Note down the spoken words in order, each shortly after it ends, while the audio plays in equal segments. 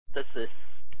This is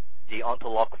the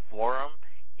Ontology Forum,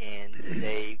 and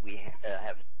today we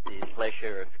have the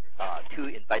pleasure of two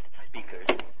invited speakers,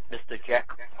 Mr. Jack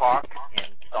Park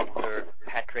and Dr.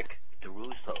 Patrick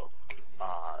Durusau,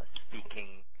 speaking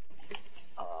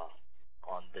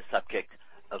on the subject,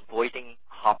 Avoiding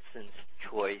Hobson's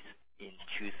Choice in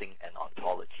Choosing an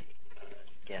Ontology.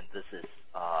 Again, this is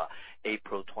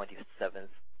April 27th,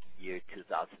 year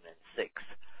 2006.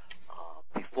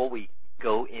 Before we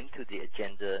go into the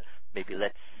agenda, maybe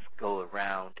let's go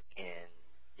around and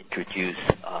introduce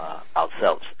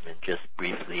ourselves. I mean, just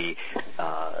briefly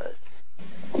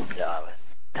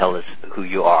tell us who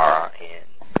you are and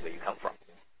where you come from.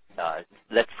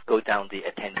 Let's go down the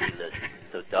attendee list.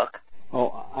 So, Doug?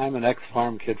 Oh, I'm an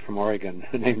ex-farm kid from Oregon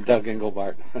named Doug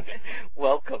Engelbart.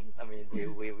 Welcome. I mean,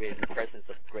 we're in the presence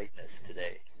of greatness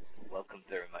today. Welcome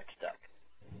very much, Doug.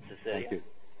 Cecilia? Thank you.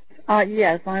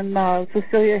 Yes, I'm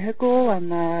Cecilia Hickel.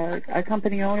 I'm a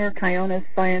company owner, Kionis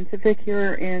Scientific,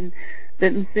 here in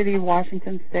Benton City,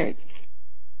 Washington State.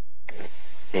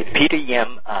 Okay, Peter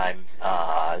Yim. I'm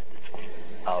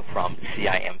from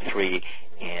CIM3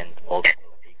 and also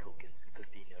a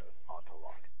co-convener of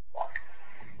Ontology.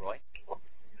 Roy?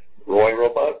 Roy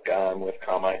Roebuck. I'm with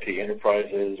ComIT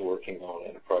Enterprises, working on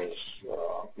enterprise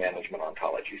management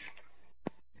ontologies.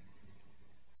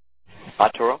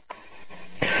 Arturo?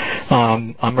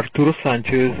 I'm Arturo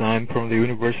Sanchez. I'm from the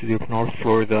University of North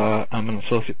Florida. I'm an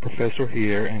associate professor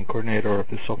here and coordinator of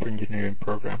the software engineering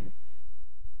program.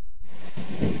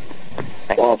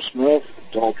 Bob Smith,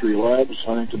 Daltrey Labs,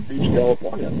 Huntington Beach,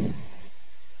 California.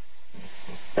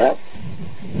 Pat?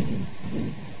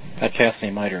 Pat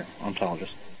Chastney, MITRE,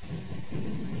 ontologist.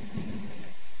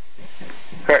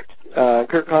 Kurt?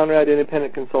 Kurt Conrad,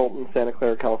 independent consultant, Santa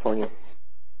Clara, California.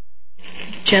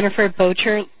 Jennifer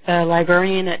Bocher,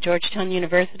 librarian at Georgetown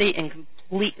University and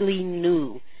completely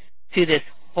new to this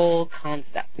whole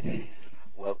concept.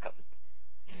 Welcome.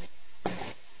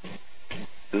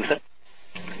 Susan?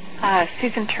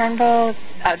 Susan Turnbull,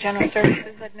 General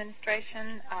Services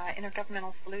Administration,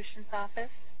 Intergovernmental Solutions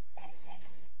Office.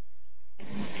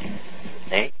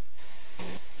 Nate?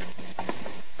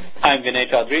 I'm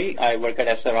Vinay Chaudhary. I work at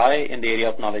SRI in the area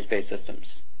of knowledge-based systems.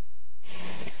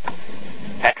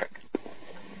 Patrick?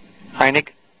 Heinig.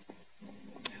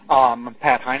 I'm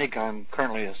Pat Heinig. I'm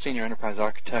currently a senior enterprise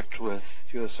architect with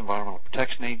the U.S. Environmental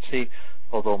Protection Agency,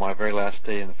 although my very last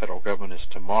day in the federal government is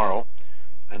tomorrow.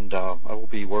 And I will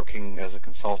be working as a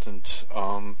consultant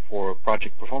for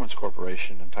Project Performance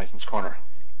Corporation in Tyson's Corner.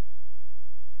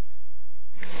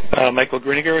 Michael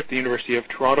Griniger at the University of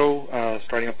Toronto,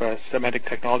 starting up a semantic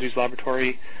technologies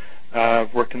laboratory.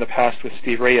 I've worked in the past with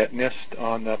Steve Ray at NIST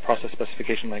on the process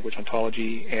specification language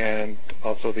ontology and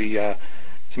also the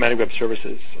semantic web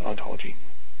services ontology.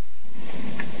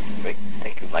 Great.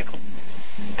 Thank you, Michael.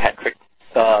 Patrick,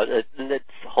 let's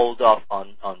hold off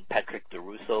on Patrick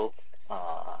Durusau,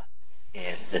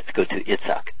 and let's go to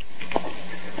Itzhak.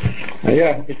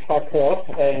 Yeah, Itzhak Roth,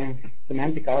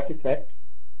 semantic architect.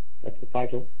 That's the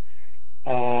title.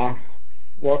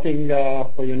 Working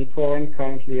for Unicorn,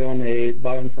 currently on a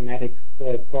bioinformatics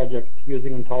project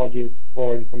using ontologies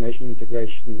for information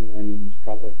integration and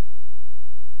discovery.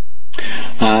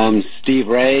 Steve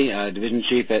Ray, Division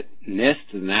Chief at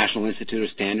NIST, the National Institute of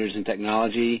Standards and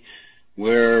Technology.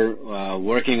 We're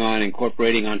working on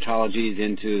incorporating ontologies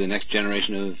into the next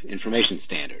generation of information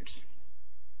standards.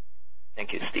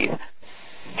 Thank you, Steve.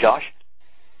 Josh?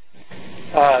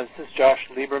 This is Josh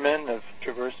Lieberman of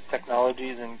Traverse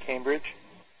Technologies in Cambridge.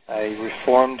 A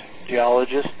reformed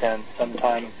geologist and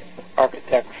sometime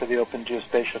architect for the Open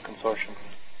Geospatial Consortium.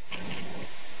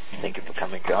 Thank you for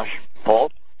coming, Josh.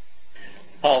 Paul?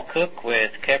 Paul Cook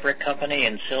with Kebrick Company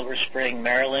in Silver Spring,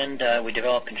 Maryland. We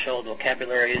develop controlled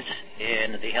vocabularies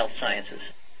in the health sciences.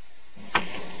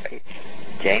 Great.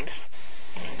 James?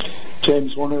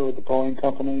 James Warner with the Boeing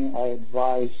Company. I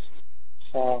advise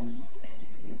some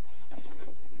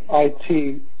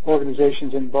IT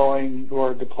organizations in Boeing who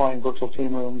are deploying virtual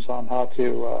team rooms on how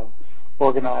to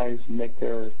organize and make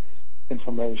their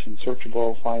information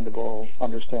searchable, findable,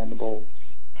 understandable,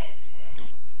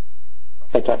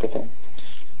 that type of thing.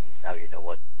 Now you know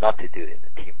what not to do in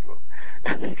a team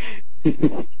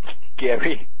room.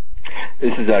 Gary?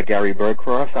 This is Gary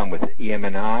Bergcroft. I'm with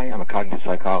EM&I. I'm a cognitive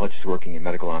psychologist working in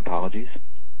medical ontologies.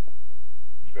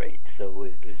 Great. So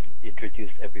we've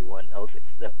introduced everyone else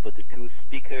except for the two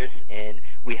speakers, and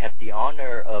we have the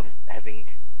honor of having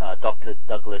Dr.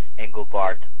 Douglas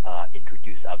Engelbart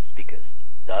introduce our speakers.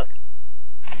 Doug?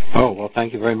 Oh, well,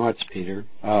 thank you very much, Peter.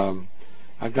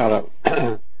 I've got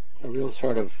a real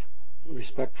sort of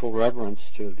respectful reverence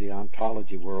to the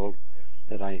ontology world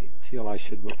that I feel I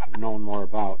should have known more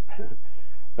about.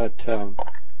 But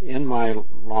in my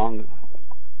long,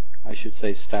 I should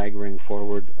say staggering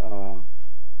forward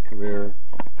career,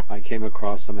 I came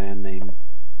across a man named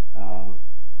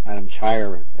Adam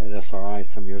Chire at SRI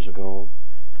some years ago.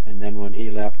 And then when he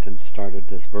left and started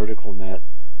this vertical net,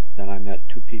 then I met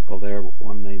two people there,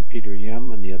 one named Peter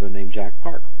Yim and the other named Jack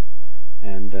Park.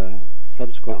 And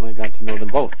subsequently got to know them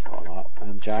both a lot.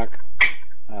 And Jack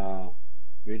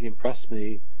really impressed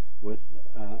me with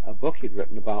a book he'd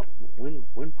written about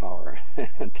wind power.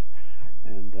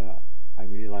 and I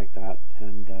really liked that.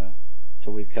 And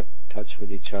so we've kept in touch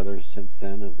with each other since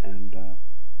then. And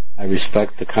I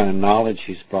respect the kind of knowledge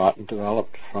he's brought and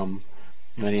developed from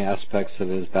many aspects of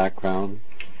his background.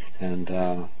 And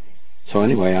so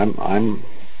anyway, I'm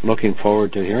looking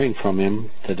forward to hearing from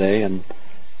him today. And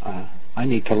I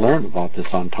need to learn about this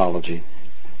ontology.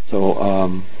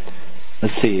 So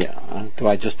let's see. Do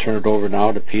I just turn it over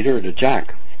now to Peter or to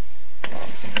Jack?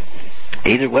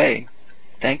 Either way.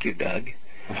 Thank you, Doug.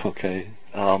 Okay.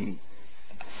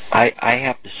 I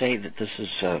have to say that this is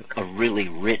a really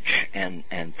rich and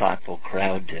thoughtful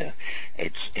crowd.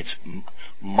 It's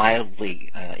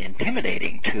mildly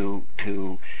intimidating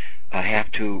to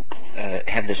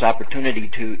have this opportunity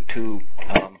to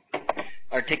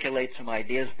articulate some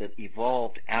ideas that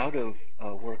evolved out of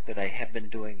work that I have been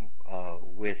doing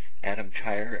with Adam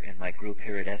Chire and my group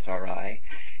here at SRI,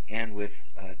 and with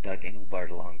Doug Engelbart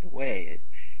along the way.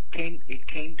 It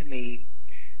came to me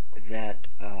that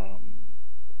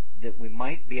we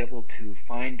might be able to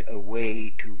find a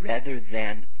way to, rather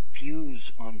than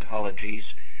fuse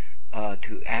ontologies,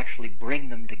 to actually bring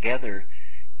them together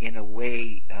in a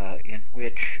way in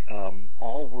which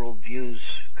all worldviews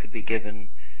could be given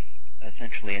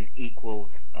essentially an equal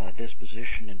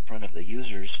disposition in front of the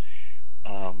users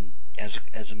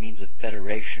as a means of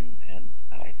federation. And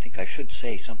I think I should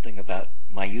say something about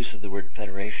my use of the word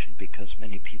federation, because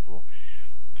many people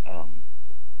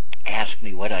ask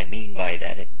me what I mean by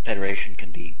that. And federation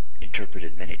can be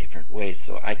interpreted many different ways.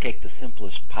 So I take the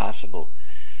simplest possible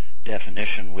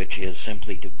definition, which is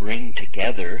simply to bring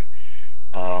together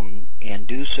and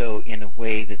do so in a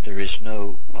way that there is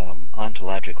no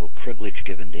ontological privilege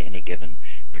given to any given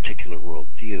particular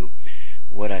worldview.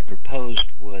 What I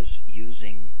proposed was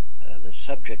using the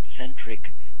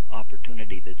subject-centric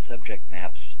opportunity that subject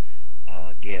maps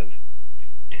give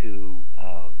to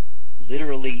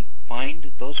literally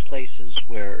find those places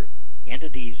where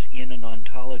entities in an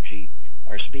ontology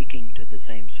are speaking to the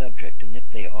same subject, and if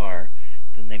they are,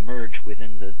 then they merge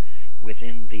within the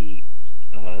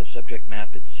subject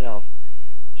map itself,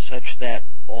 such that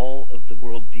all of the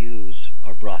worldviews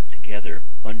are brought together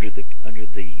under the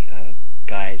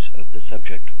guise of the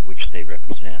subject which they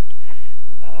represent.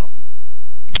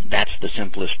 That's the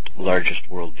simplest, largest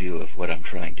worldview of what I'm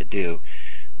trying to do.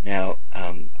 Now,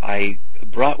 I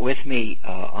brought with me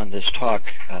on this talk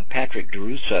Patrick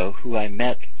Durusau, who I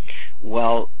met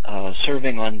while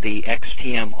serving on the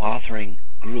XTM authoring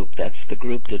group. That's the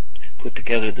group that put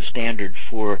together the standard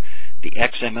for the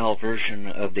XML version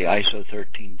of the ISO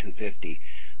 13250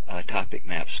 topic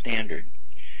map standard.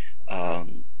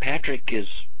 Patrick is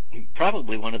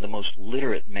probably one of the most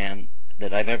literate men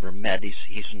that I've ever met.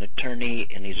 He's an attorney,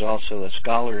 and he's also a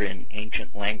scholar in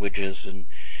ancient languages and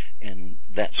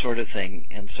that sort of thing.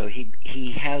 And so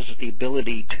he has the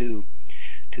ability to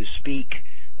speak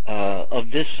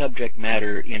of this subject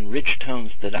matter in rich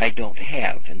tones that I don't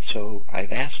have. And so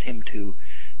I've asked him to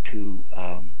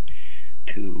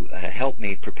help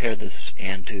me prepare this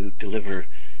and to deliver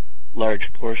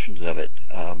large portions of it.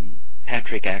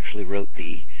 Patrick actually wrote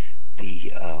the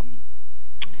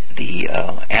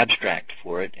abstract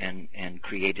for it and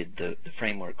created the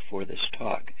framework for this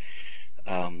talk.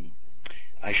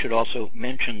 I should also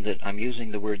mention that I'm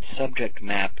using the word subject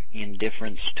map in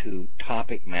difference to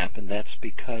topic map, and that's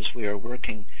because we are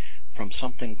working from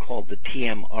something called the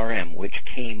TMRM, which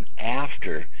came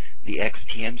after the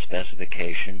XTM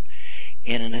specification,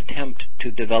 in an attempt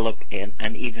to develop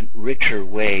an even richer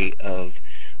way of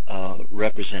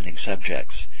representing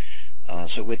subjects.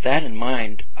 So with that in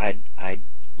mind, I'd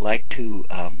like to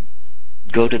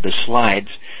go to the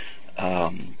slides.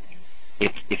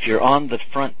 If you're on the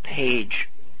front page,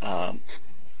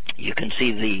 you can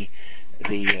see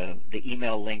the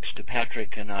email links to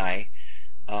Patrick and I.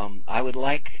 I would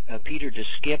like Peter to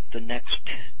skip the next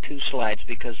two slides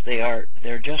because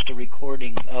they're just a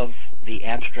recording of the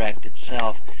abstract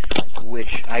itself,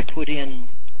 which I put in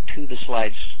to the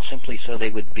slides simply so they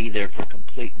would be there for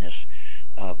completeness,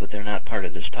 but they're not part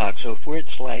of this talk. So if we're at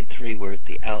slide 3, we're at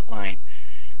the outline,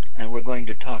 and we're going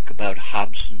to talk about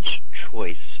Hobson's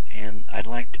choice. And I'd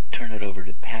like to turn it over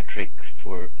to Patrick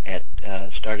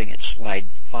starting at slide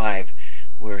 5,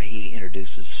 where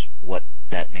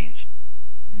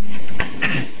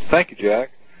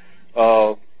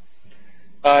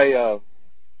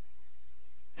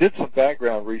did some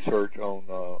background research on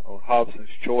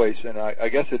Hobson's choice, and I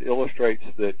guess it illustrates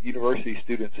that university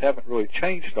students haven't really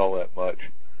changed all that much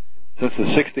since the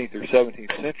 16th or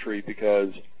 17th century,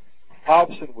 because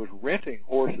Hobson was renting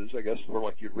horses, I guess sort of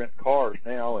like you'd rent cars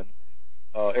now, and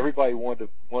everybody wanted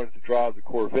to drive the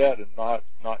Corvette and not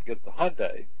get the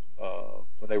Hyundai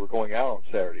when they were going out on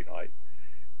Saturday night.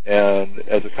 And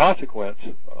as a consequence,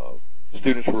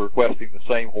 students were requesting the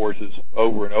same horses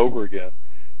over and over again,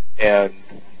 and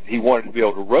he wanted to be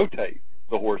able to rotate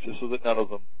the horses so that none of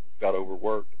them got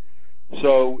overworked.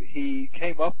 So he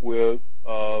came up with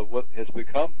what has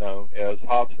become known as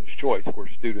Hobson's choice. Of course,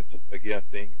 students, again,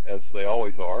 being as they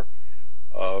always are,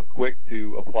 quick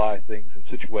to apply things in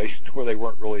situations where they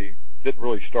didn't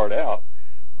really start out.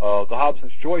 The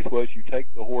Hobson's choice was you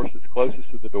take the horse that's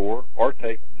closest to the door, or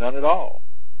take none at all.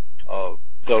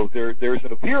 So there's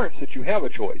an appearance that you have a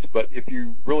choice, but if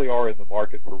you really are in the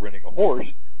market for renting a horse,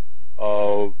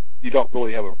 you don't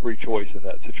really have a free choice in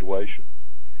that situation.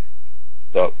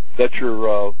 So that's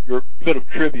your bit of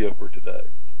trivia for today.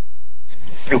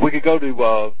 If we could go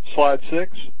to slide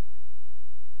 6.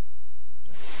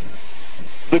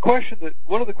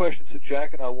 One of the questions that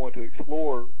Jack and I wanted to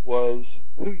explore was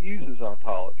who uses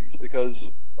ontologies, because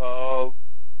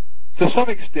to some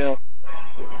extent,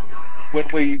 when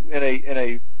we in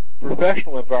a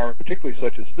professional environment, particularly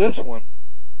such as this one,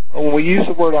 when we use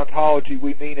the word ontology,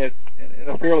 we mean it in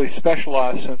a fairly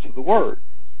specialized sense of the word.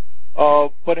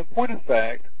 But in point of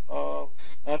fact,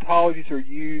 ontologies are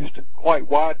used quite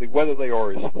widely, whether they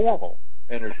are as formal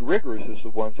and as rigorous as the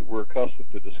ones that we're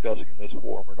accustomed to discussing in this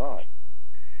forum or not.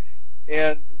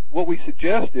 And what we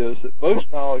suggest is that most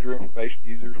knowledge or information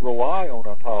users rely on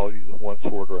ontologies of one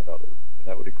sort or another. And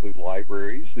that would include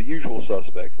libraries, the usual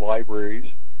suspects,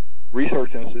 libraries,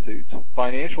 research institutes,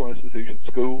 financial institutions,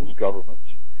 schools,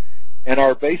 governments. And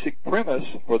our basic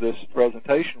premise for this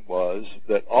presentation was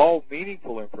that all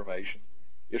meaningful information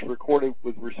is recorded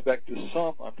with respect to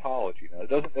some ontology. Now, it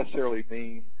doesn't necessarily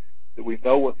mean that we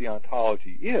know what the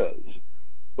ontology is,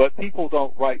 but people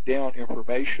don't write down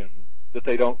information that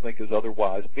they don't think is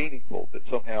otherwise meaningful, that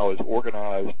somehow is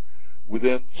organized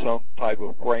within some type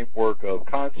of framework of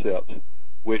concepts,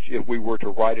 which if we were to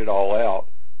write it all out,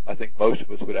 I think most of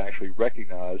us would actually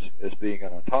recognize as being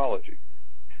an ontology.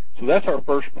 So that's our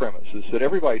first premise, is that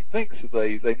everybody thinks that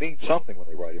they mean something when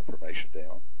they write information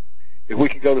down. If we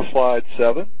can go to slide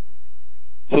 7.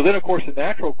 So then, of course, the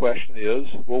natural question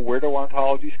is, well, where do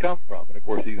ontologies come from? And, of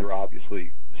course, these are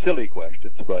obviously silly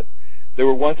questions, but there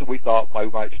were ones that we thought we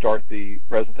might start the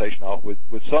presentation off with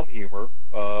some humor.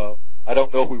 I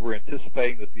don't know if we were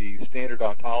anticipating that the standard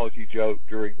ontology joke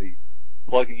during the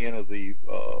plugging in of the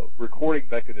recording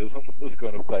mechanism was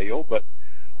going to fail, but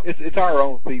it's our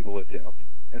own feeble attempt.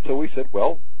 And so we said,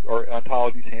 well, our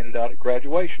ontologies handed out at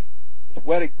graduation. It's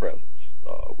wedding presents,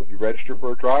 when you register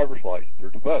for a driver's license or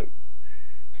to vote.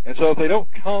 And so if they don't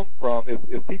come from,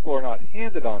 if people are not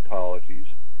handed ontologies,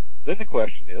 then the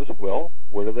question is, well,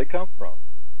 where do they come from?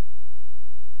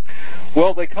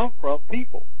 Well, they come from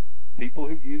people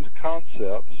who use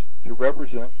concepts to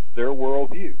represent their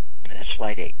worldview.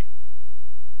 Slide 8.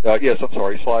 Yes, I'm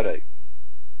sorry, slide 8.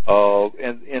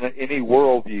 And in any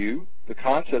worldview, the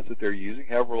concepts that they're using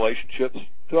have relationships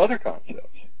to other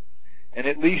concepts. And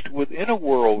at least within a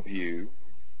worldview,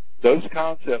 those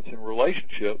concepts and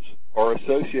relationships are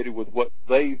associated with what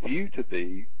they view to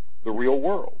be the real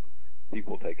world.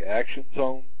 People take actions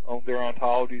on their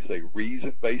ontologies. They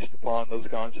reason based upon those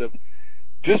concepts,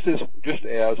 just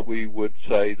as we would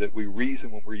say that we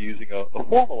reason when we're using a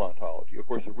formal ontology. Of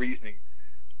course, the reasoning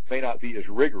may not be as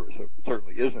rigorous. It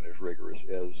certainly isn't as rigorous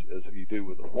as you do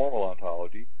with a formal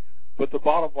ontology. But the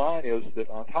bottom line is that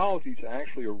ontologies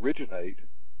actually originate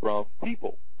from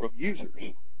people, from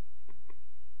users.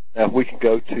 Now, if we can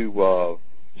go to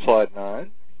slide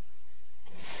 9.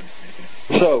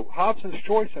 So, Hobson's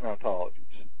choice in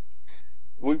ontologies.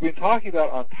 We've been talking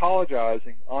about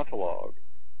ontologizing ontolog.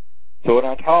 So an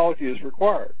ontology is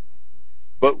required.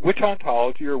 But which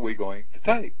ontology are we going to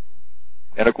take?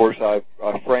 And, of course, I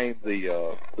framed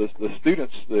the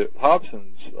students, the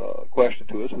Hobson's question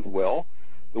to us with, well,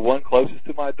 the one closest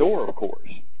to my door, of course.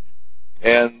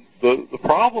 And the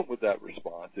problem with that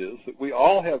response is that we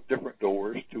all have different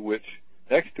doors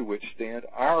next to which stand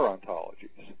our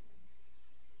ontologies.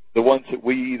 The ones that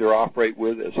we either operate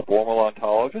with as formal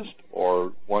ontologists,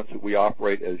 or ones that we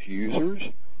operate as users,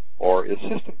 or as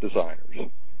system designers.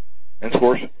 And, of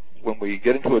course, when we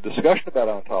get into a discussion about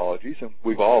ontologies, and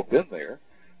we've all been there,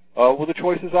 well, the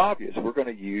choice is obvious. We're going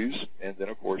to use, and then,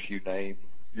 of course, you name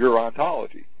your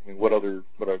ontology. I mean, what other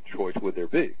choice would there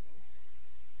be?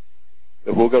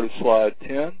 If we'll go to slide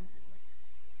 10.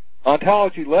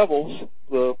 Ontology levels,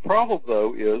 the problem,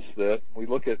 though, is that when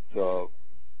we look at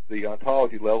the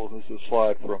ontology levels, this is a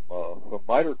slide from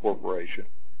MITRE Corporation,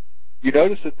 you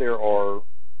notice that there are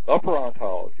upper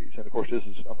ontologies, and of course I'm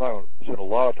not going to spend a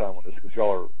lot of time on this because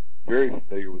y'all are very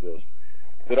familiar with this,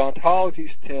 that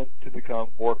ontologies tend to become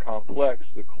more complex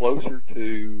the closer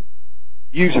to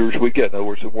users we get. In other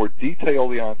words, the more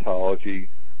detailed the ontology,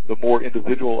 the more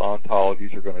individual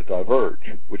ontologies are going to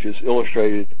diverge, which is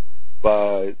illustrated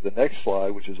by the next slide,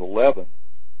 which is 11.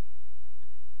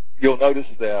 You'll notice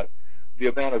that the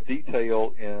amount of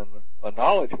detail in a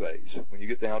knowledge base, when you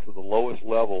get down to the lowest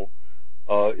level,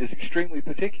 is extremely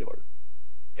particular.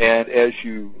 And as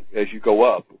you go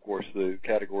up, of course, the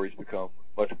categories become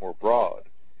much more broad.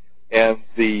 And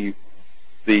the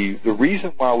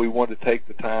reason why we want to take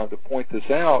the time to point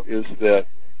this out is that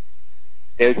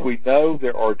as we know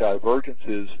there are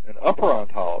divergences in upper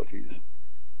ontologies,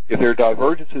 if there are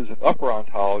divergences in upper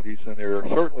ontologies, then there are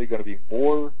certainly going to be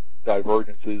more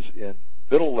divergences in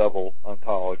middle-level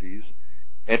ontologies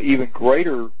and even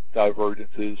greater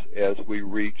divergences as we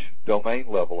reach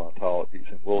domain-level ontologies.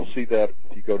 And we'll see that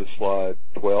if you go to slide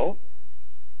 12.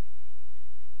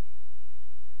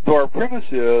 So our premise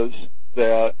is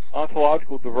that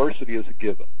ontological diversity is a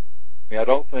given. I mean, I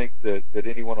don't think that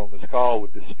anyone on this call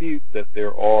would dispute that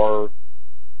there are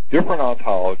different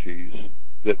ontologies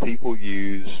that people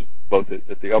use both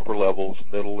at the upper levels,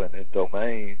 middle, and in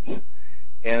domains,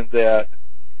 and that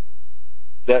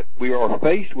we are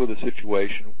faced with a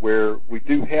situation where we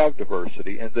do have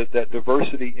diversity, and that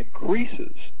diversity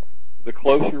increases the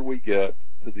closer we get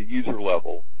to the user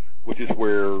level, which is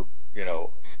where,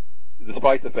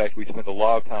 despite the fact we spend a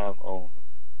lot of time on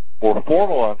more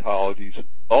formal ontologies,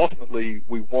 ultimately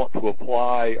we want to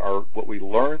apply what we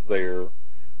learned there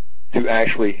to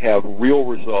actually have real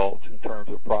results in terms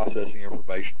of processing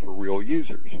information for real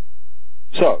users.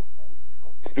 So,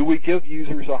 do we give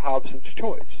users a Hobson's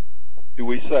choice? Do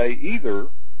we say either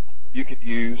you can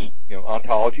use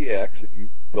ontology X and you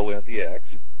fill in the X,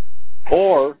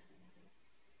 or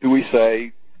do we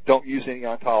say don't use any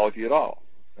ontology at all?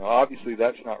 Now, obviously,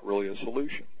 that's not really a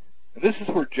solution. And this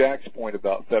is where Jack's point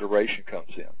about federation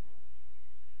comes in.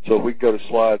 So if we can go to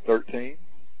slide 13.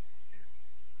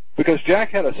 Because Jack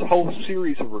had a whole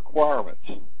series of requirements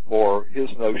for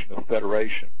his notion of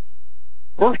federation.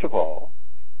 First of all,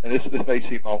 and this may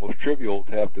seem almost trivial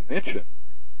to have to mention,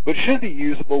 but should be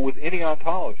usable with any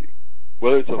ontology,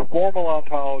 whether it's a formal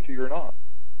ontology or not,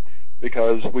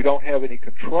 because we don't have any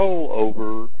control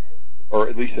over, or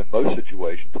at least in most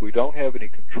situations, we don't have any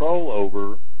control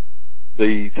over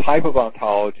the type of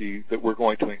ontology that we're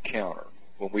going to encounter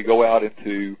when we go out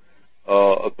into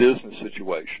a business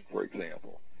situation, for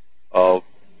example.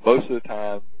 Most of the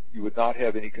time, you would not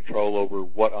have any control over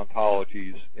what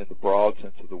ontologies, in the broad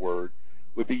sense of the word,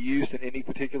 would be used in any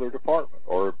particular department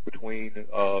or between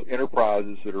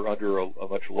enterprises that are under a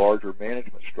much larger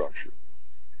management structure.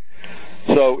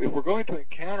 So if we're going to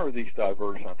encounter these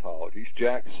diverse ontologies,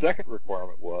 Jack's second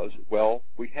requirement was, well,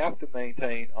 we have to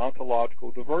maintain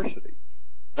ontological diversity.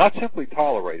 Not simply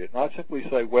tolerate it, not simply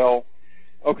say, well,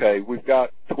 okay, we've got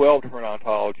 12 different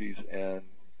ontologies and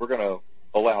we're going to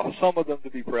allow some of them to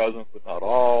be present, but not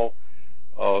all.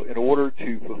 In order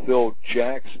to fulfill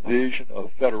Jack's vision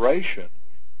of federation,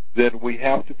 then we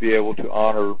have to be able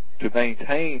to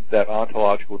maintain that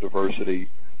ontological diversity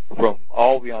from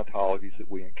all the ontologies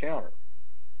that we encounter.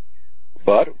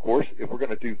 But, of course, if we're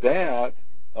going to do that,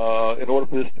 in order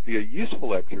for this to be a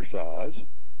useful exercise,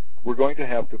 we're going to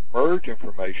have to merge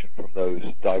information from those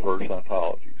diverse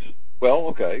ontologies. Well,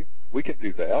 okay, we can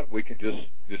do that. We can just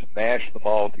mash them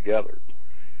all together.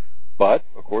 But,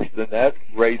 of course, then that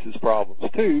raises problems,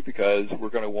 too, because we're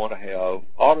going to want to have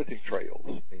auditing trails.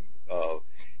 I mean,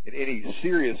 in any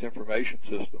serious information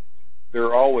system, there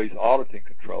are always auditing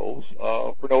controls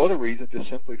for no other reason, just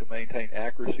simply to maintain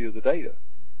accuracy of the data.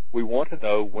 We want to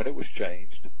know when it was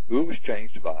changed, who it was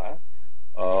changed by,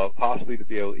 possibly to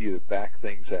be able to either back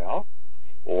things out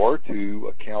or to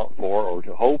account for or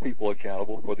to hold people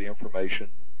accountable for the information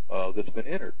that's been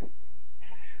entered.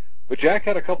 But Jack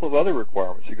had a couple of other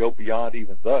requirements to go beyond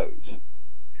even those.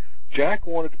 Jack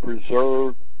wanted to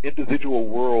preserve individual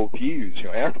world views.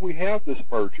 After we have this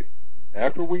merging,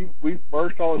 after we've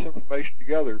merged all this information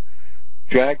together,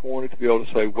 Jack wanted to be able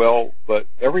to say, well, but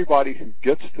everybody who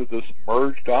gets to this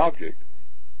merged object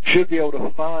should be able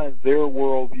to find their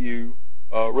worldview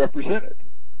represented.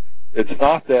 It's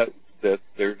not that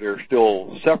they're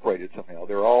still separated somehow.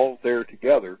 They're all there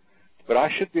together, but I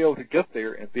should be able to get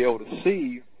there and be able to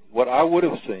see what I would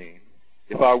have seen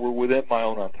if I were within my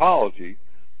own ontology,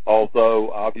 although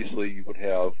obviously you would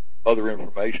have other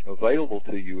information available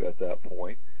to you at that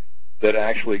point. that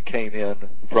actually came in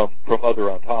from other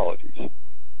ontologies.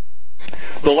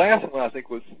 The last one I think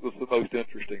was the most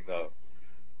interesting,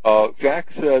 though. Jack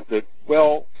said that,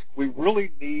 well, we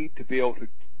really need to be able to,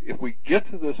 if we get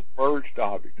to this merged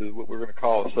object, what we're going to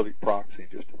call a subject proxy in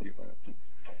just a few minutes,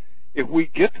 if we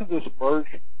get to this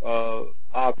merged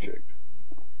object,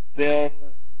 then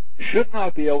shouldn't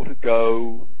I be able to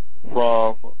go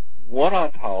from one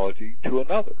ontology to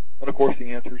another? And of course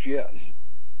the answer is yes.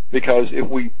 Because if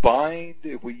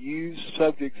we use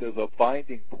subjects as a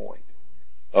binding point,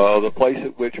 the place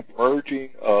at which merging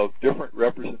of different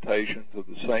representations of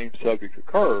the same subject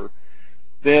occur,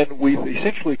 then we've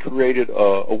essentially created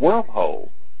a wormhole,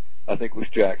 I think was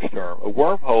Jack's term, a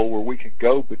wormhole where we can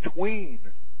go between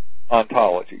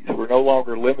ontologies. We're no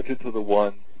longer limited to the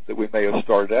one that we may have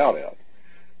started out at.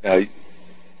 Now,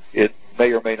 it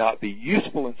may or may not be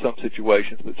useful in some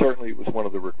situations, but certainly it was one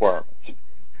of the requirements.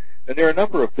 And there are a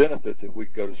number of benefits if we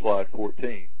can go to slide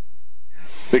 14,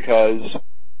 because,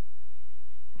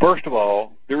 first of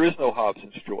all, there is no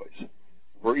Hobson's choice.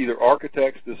 We're either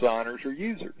architects, designers, or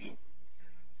users.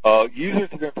 Users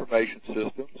of information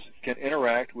systems can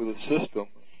interact with a system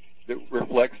that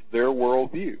reflects their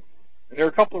worldview. And there are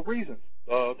a couple of reasons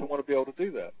to want to be able to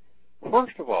do that.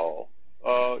 First of all,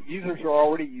 users are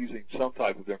already using some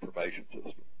type of information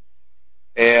system.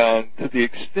 And to the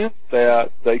extent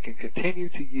that they can continue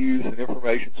to use an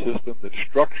information system that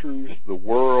structures the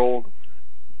world,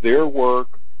 their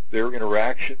work, their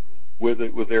interaction with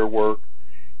it, with their work,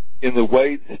 in the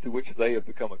ways to which they have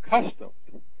become accustomed,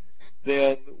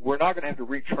 then we're not going to have to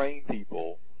retrain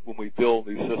people when we build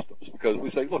new systems, because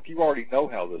we say, look, you already know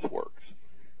how this works,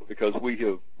 because we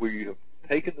have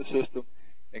taken the system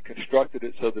and constructed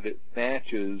it so that it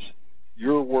matches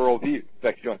your worldview. In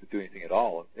fact, you don't have to do anything at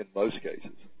all in most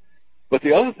cases. But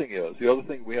the other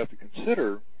thing we have to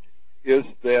consider is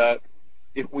that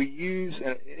if we use,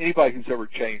 and anybody who's ever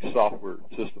changed software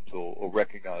systems will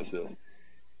recognize this,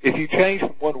 if you change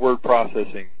from one word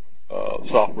processing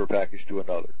software package to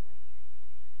another,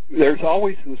 there's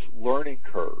always this learning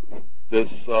curve, this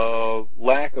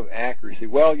lack of accuracy.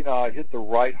 Well, I hit the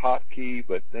right hotkey,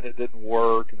 but then it didn't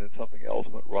work, and then something else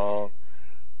went wrong,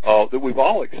 that we've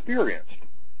all experienced.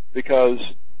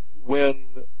 Because when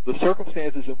the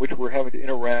circumstances in which we're having to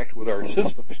interact with our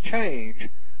systems change,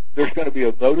 there's going to be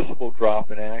a noticeable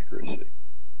drop in accuracy.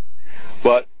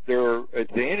 But there are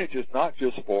advantages not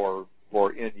just for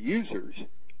end users,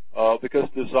 because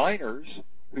designers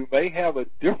who may have a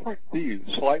different view,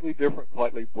 slightly different,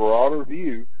 slightly broader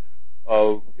view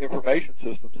of information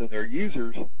systems than their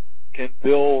users, can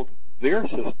build their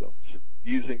systems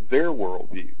using their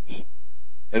worldviews.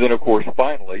 And then, of course,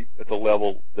 finally, at the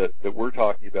level that we're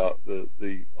talking about,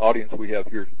 the audience we have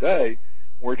here today,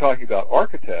 when we're talking about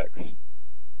architects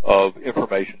of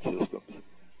information systems,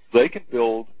 they can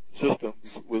build systems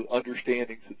with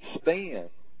understandings that span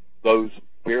those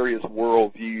various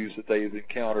worldviews that they've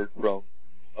encountered from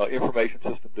information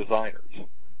system designers.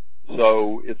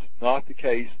 So it's not the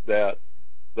case that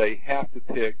they have to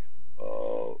pick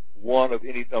one of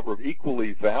any number of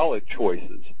equally valid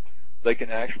choices. They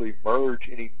can actually merge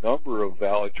any number of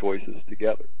valid choices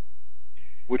together.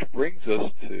 Which brings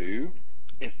us to...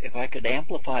 If I could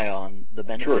amplify on the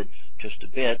benefits just a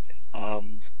bit,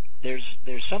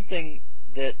 there's something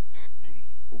that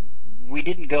we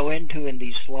didn't go into in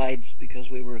these slides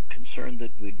because we were concerned that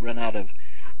we'd run out of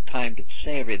time to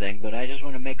say everything, but I just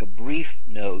want to make a brief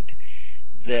note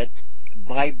that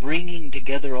by bringing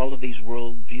together all of these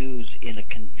worldviews in a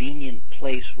convenient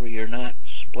place where you're not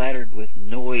splattered with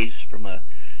noise from a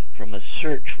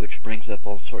search which brings up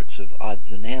all sorts of odds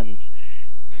and ends,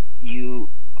 you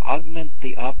augment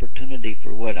the opportunity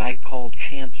for what I call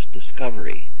chance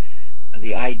discovery.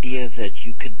 The idea that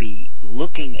you could be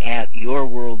looking at your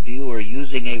worldview or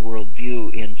using a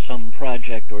worldview in some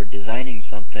project or designing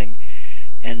something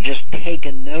and just take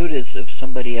a notice of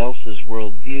somebody else's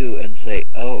worldview and say,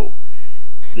 oh,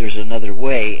 there's another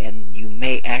way, and you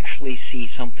may actually see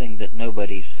something that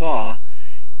nobody saw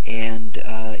and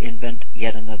invent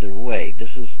yet another way.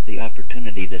 This is the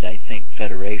opportunity that I think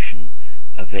Federation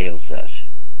avails us.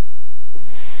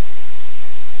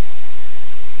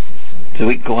 So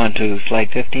we can go on to slide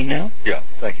 15 now? Yeah,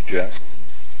 thank you, Jack.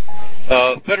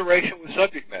 Federation with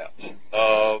subject maps.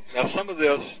 Now, some of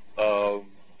this,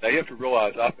 now you have to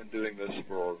realize I've been doing this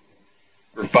for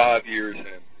 5 years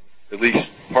and at least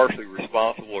partially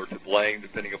responsible or to blame,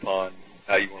 depending upon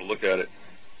how you want to look at it,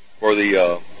 for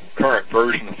the current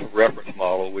version of the reference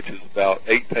model, which is about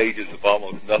 8 pages of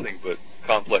almost nothing but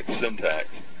complex syntax.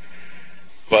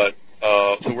 But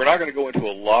so we're not going to go into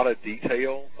a lot of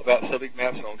detail about subject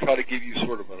maps, and I'll try to give you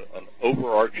sort of an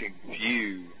overarching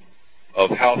view of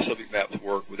how subject maps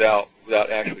work without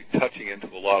actually touching into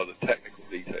a lot of the technical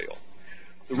detail.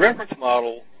 The reference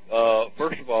model,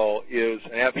 first of all, is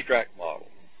an abstract model.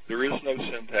 There is no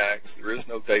syntax. There is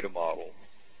no data model.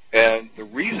 And the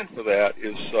reason for that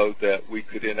is so that we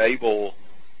could enable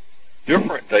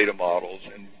different data models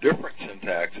and different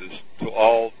syntaxes to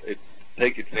all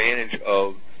take advantage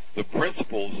of the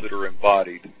principles that are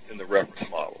embodied in the reference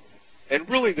model. And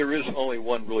really, there is only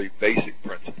one really basic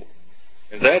principle,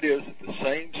 and that is that the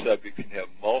same subject can have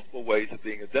multiple ways of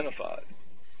being identified,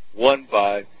 one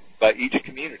by each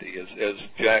community. As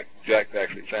Jack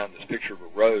actually found this picture of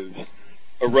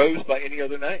a rose by any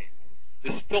other name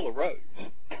is still a rose.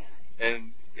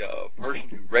 And a person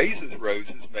who raises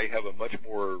roses may have a much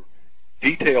more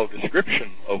detailed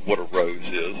description of what a rose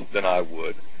is than I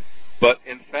would. But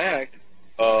in fact,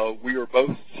 we are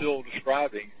both still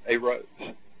describing a rose.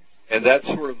 And that's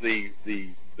sort of the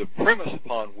premise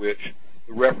upon which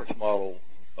the reference model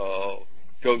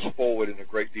goes forward in a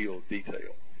great deal of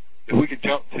detail. If we could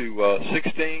jump to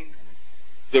 16,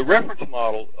 the reference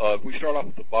model, if we start off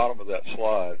at the bottom of that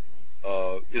slide,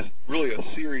 is really a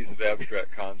series of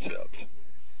abstract concepts.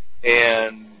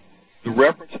 And the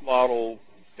reference model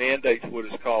mandates what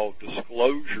is called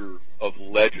disclosure of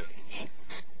legends.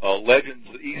 Legends,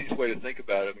 the easiest way to think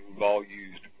about it, I mean, we've all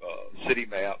used city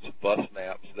maps, bus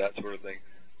maps, that sort of thing.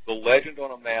 The legend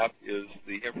on a map is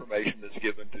the information that's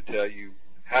given to tell you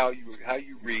how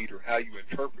you read or how you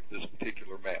interpret this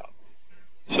particular map.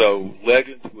 So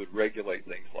legends would regulate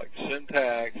things like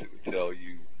syntax. It would tell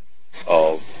you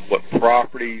what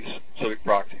properties subject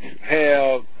proxies should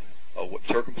have, what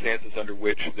circumstances under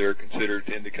which they're considered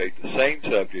to indicate the same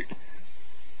subject,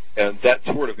 and that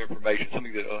sort of information,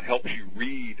 something that helps you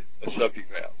read a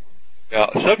subject map. Now,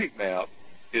 a subject map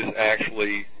is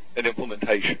actually an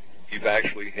implementation. You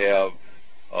actually have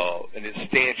an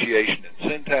instantiation in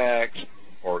syntax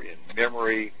or in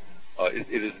memory.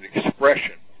 It is an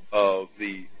expression of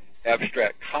the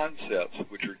abstract concepts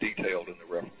which are detailed in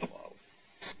the reference model.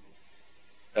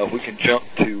 Now, if we can jump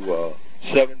to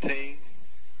 17.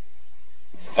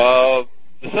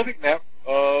 The subject map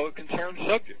concerns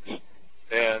subjects.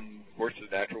 And, of course, the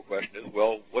natural question is,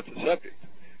 well, what's a subject?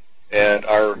 And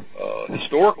our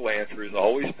historical answer has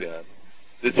always been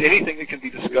that it's anything that can be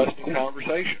discussed in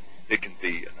conversation. It can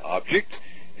be an object.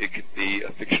 It could be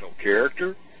a fictional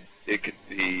character. It could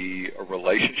be a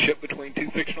relationship between two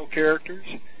fictional characters.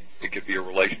 It could be a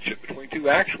relationship between two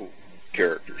actual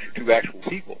characters or two actual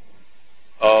people.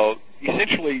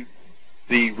 Essentially,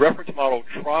 the reference model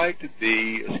tried to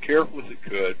be as careful as it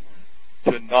could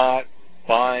to not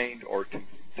bind or to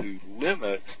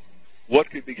limit what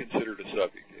could be considered a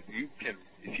subject. If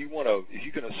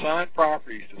you can assign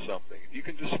properties to something, if you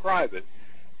can describe it,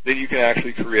 then you can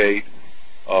actually create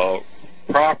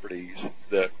properties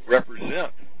that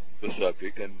represent the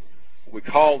subject, and we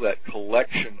call that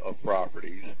collection of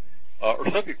properties or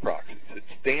subject proxies. It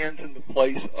stands in the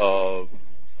place of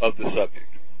the subject.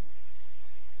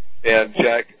 And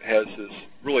Jack has this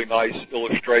really nice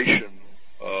illustration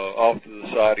off to the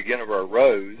side again of our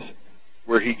rose,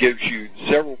 where he gives you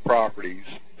several properties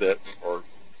that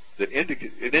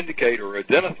indicate or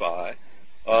identify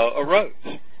a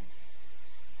rose.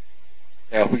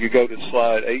 Now, if we could go to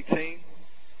slide 18.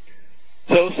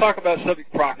 So let's talk about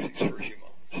subject proxies for a few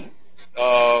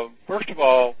moments. First of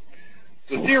all,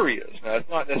 the theory is, now it's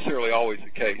not necessarily always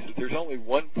the case, that there's only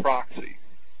one proxy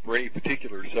for any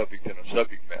particular subject in a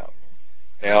subject map.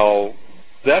 Now,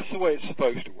 that's the way it's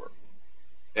supposed to work.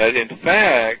 And in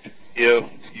fact, if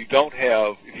you don't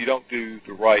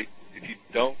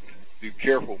do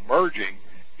careful merging,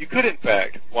 you could in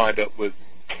fact wind up with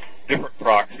different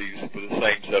proxies for the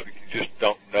same subject. You just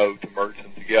don't know to merge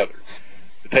them together.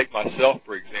 To take myself,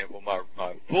 for example, my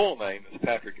full name is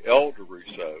Patrick L.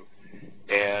 Durusau,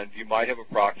 and you might have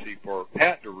a proxy for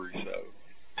Pat Durusau.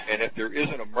 And if there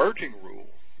isn't a merging rule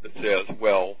that says,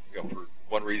 well, for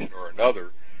one reason or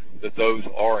another, that those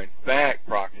are in fact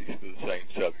proxies for the same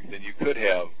subject, then you could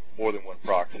have more than one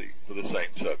proxy for the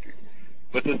same subject.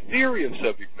 But the theory of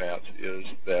subject maps is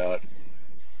that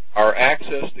our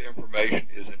access to information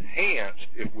is enhanced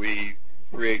if we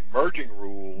create merging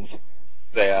rules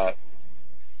that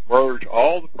merge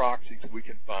all the proxies we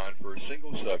can find for a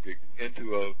single subject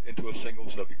into a single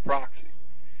subject proxy.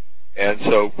 And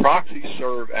so proxies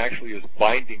serve actually as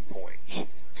binding points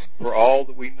for all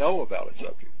that we know about a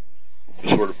subject.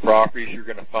 The sort of properties you're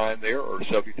going to find there are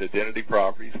subject identity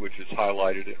properties, which is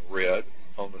highlighted in red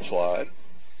on the slide.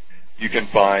 You can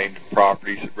find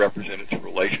properties that represent its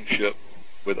relationship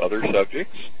with other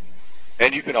subjects.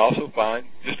 And you can also find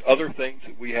just other things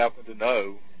that we happen to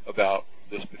know about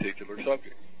this particular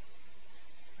subject.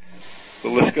 So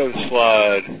let's go to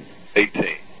slide 18.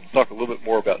 Talk a little bit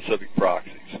more about subject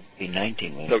proxies.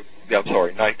 19. So, yeah, I'm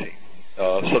sorry, 19.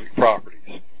 Subject properties.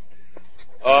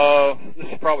 This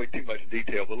is probably too much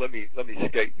detail, but let me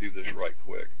skate through this right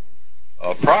quick.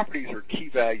 Properties are key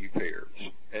value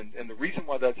pairs, and the reason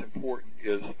why that's important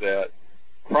is that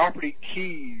property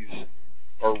keys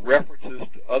are references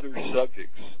to other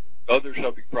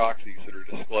subject proxies that are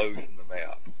disclosed in the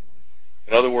map.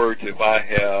 In other words, if I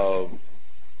have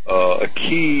a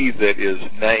key that is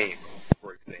name,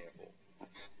 for example,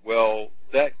 well,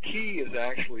 that key is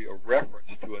actually a reference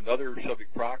to another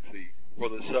subject proxy for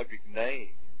the subject name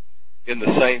in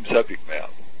the same subject map,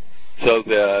 so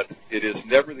that it is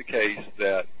never the case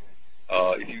that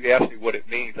if you ask me what it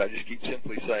means, I just keep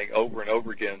simply saying over and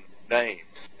over again name,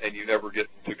 and you never get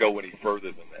to go any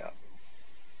further than that.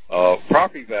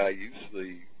 Property values,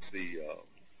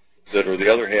 that are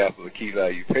the other half of a key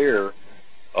value pair,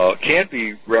 can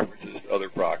be references to other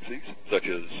proxies, such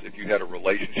as if you had a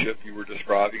relationship you were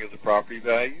describing as a property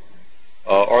value,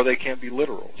 or they can be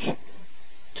literals.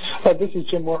 This is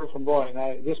Jim Warner from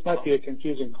Boeing. This might be a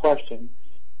confusing question,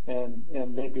 and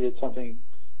maybe it's something.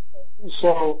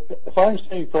 So if I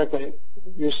understand you correctly,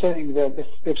 you're saying that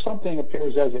if something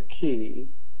appears as a key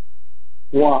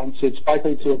once, it's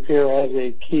likely to appear as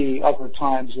a key other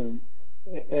times and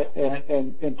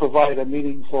provide a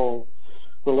meaningful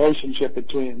relationship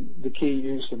between the key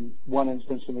use in one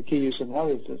instance and the key use in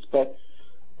another instance. But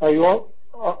on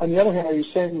the other hand, are you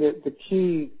saying that the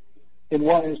key in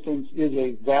one instance is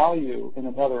a value in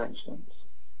another instance?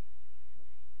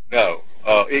 No,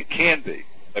 it can be.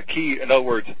 A key, in other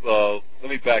words, let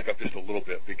me back up just a little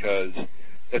bit, because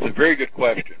that's a very good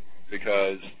question,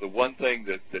 because the one thing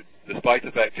that despite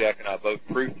the fact Jack and I both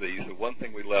proved these, the one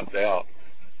thing we left out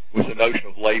was the notion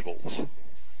of labels.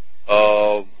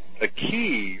 A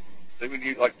key, when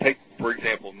you take, for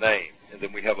example, name, and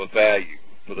then we have a value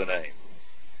for the name.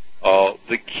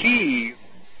 The key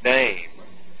name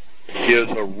is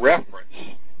a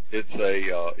reference.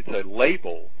 It's a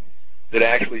label that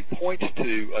actually points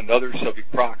to another subject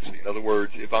proxy. In other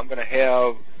words, if I'm going to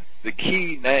have the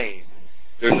key name,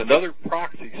 there's another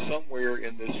proxy somewhere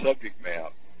in this subject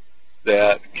map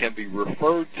that can be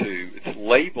referred to. Its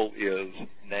label is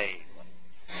name,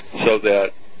 so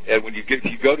that when if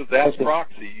you go to that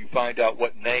proxy, you find out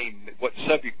what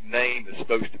subject name is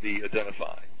supposed to be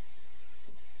identifying.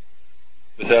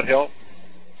 Does that help?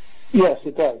 Yes,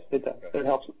 it does. It does. Okay. It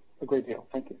helps a great deal.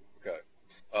 Thank you. Okay.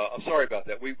 I'm sorry about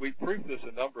that. We proved this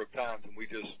a number of times, and we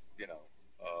just,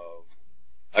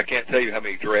 I can't tell you how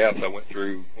many drafts I went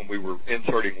through when we were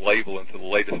inserting label into the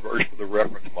latest version of the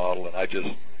reference model, and I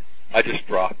just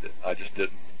dropped it. I just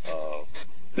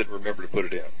didn't remember to put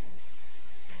it in.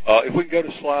 If we can go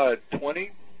to slide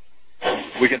 20,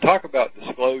 we can talk about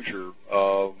disclosure.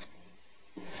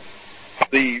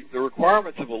 The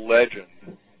requirements of a legend,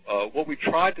 what we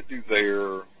tried to do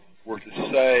there were to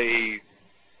say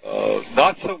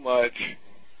not so much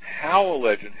how a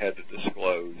legend had to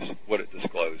disclose what it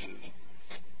discloses,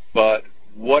 but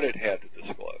what it had to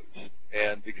disclose.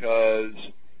 And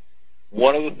because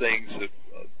one of the things that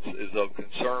is of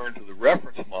concern to the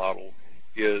reference model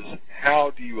is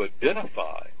how do you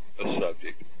identify a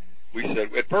subject. We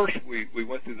said, at first we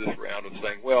went through this round of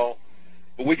saying, well,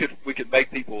 we could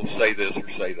make people say this or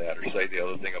say that or say the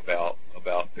other thing about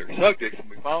their subjects, and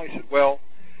we finally said, well,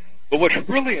 but what's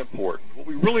really important, what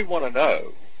we really want to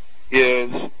know is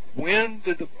when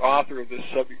did the author of this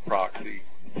subject proxy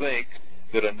think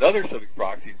that another subject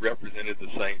proxy represented the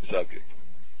same subject?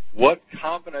 What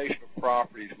combination of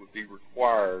properties would be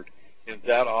required in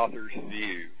that author's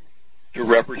view to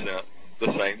represent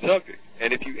the same subject?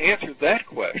 And if you answer that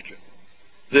question,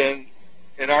 then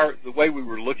the way we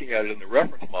were looking at it in the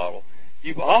reference model,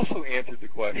 you've also answered the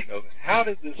question of how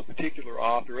did this particular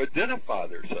author identify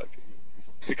their subject?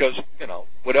 Because,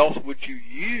 what else would you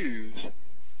use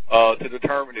to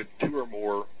determine if two or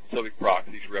more subject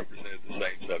proxies represented the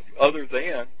same subject, other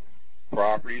than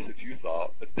properties that you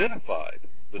thought identified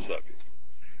the subject?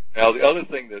 Now, the other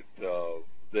thing that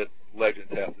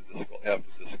legends have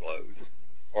to disclose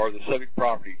are the subject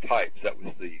property types. That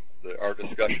was our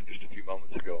discussion just a few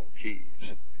moments ago on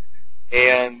keys.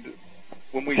 And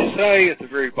when we say at the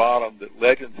very bottom that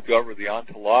legends govern the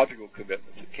ontological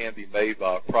commitments that can be made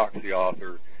by a proxy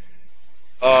author,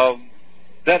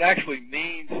 that actually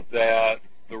means that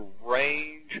the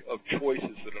range of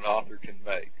choices that an author can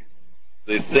make,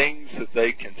 the things that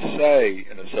they can say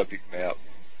in a subject map,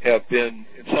 have been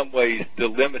in some ways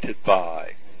delimited by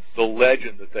the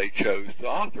legend that they chose to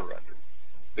author under.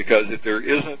 Because if there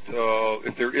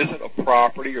isn't a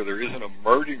property or there isn't a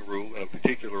merging rule in a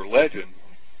particular legend,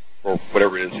 or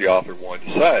whatever it is the author wanted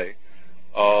to say,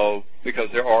 because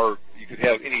you could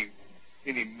have any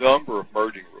number of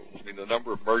merging rules. I mean, the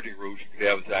number of merging rules you could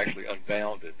have is actually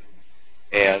unbounded,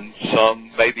 and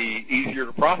some may be easier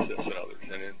to process than others.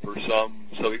 And then for some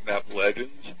subject map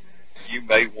legends, you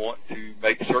may want to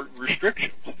make certain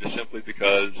restrictions, just simply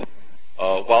because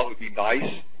while it would be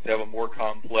nice to have a more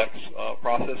complex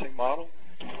processing model,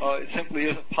 it simply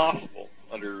isn't possible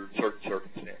under certain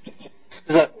circumstances.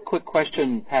 A quick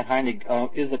question, Pat Heinig.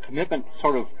 Is a commitment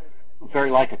sort of very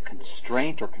like a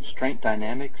constraint or constraint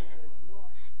dynamics?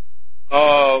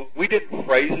 We didn't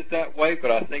phrase it that way,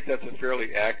 but I think that's a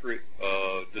fairly accurate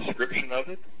description of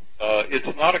it.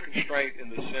 It's not a constraint in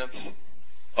the sense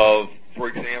of, for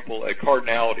example, a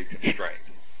cardinality constraint,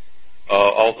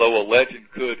 although a legend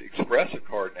could express a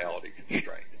cardinality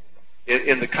constraint.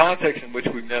 In the context in which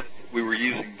we were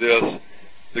using this,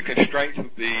 the constraints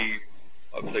would be,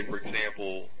 I would say, for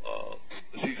example,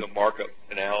 let's use a markup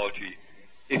analogy.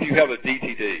 If you have a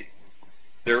DTD,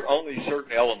 there are only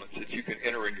certain elements that you can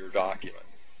enter in your document,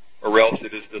 or else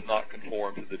it does not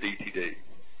conform to the DTD.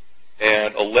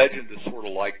 And a legend is sort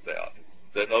of like that.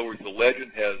 That, in other words, the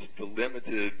legend has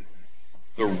delimited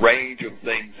the range of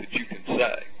things that you can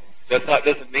say. That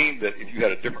doesn't mean that if you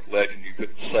had a different legend, you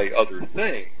couldn't say other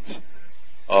things,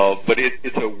 but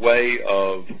it's a way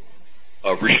of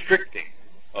restricting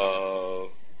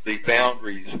the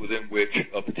boundaries within which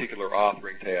a particular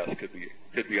authoring task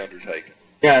could be undertaken.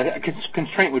 Yeah,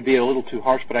 constraint would be a little too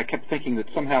harsh, but I kept thinking that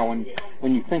somehow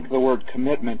when you think of the word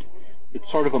commitment, it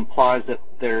sort of implies that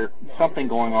there's something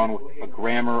going on with a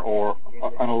grammar or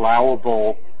an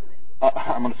allowable,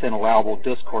 I'm going to say an allowable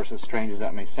discourse, as strange as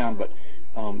that may sound, but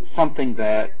something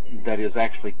that is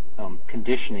actually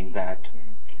conditioning that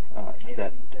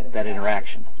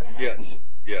interaction. Yes,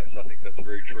 I think that's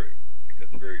very true.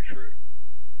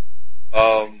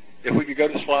 If we could go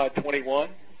to slide 21.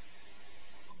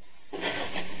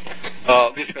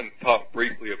 I'm just going to talk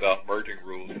briefly about merging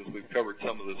rules, because we've covered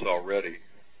some of this already.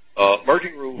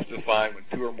 Merging rules define when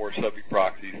two or more subject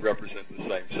proxies represent the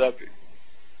same subject.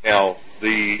 Now,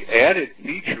 the added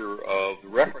feature of the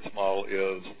reference model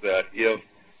is that if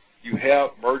you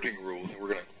have merging rules, and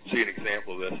we're going to see an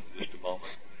example of this in just a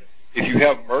moment, if you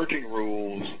have merging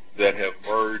rules that have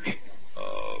merged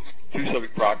two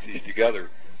subject proxies together,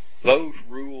 those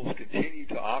rules continue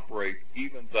to operate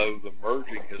even though the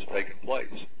merging has taken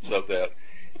place. So that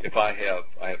if I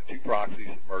have two proxies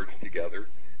that merge together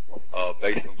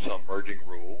based on some merging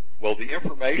rule, well, the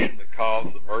information that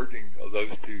caused the merging of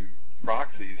those two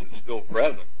proxies is still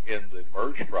present in the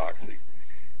merged proxy,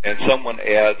 and someone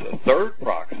adds a third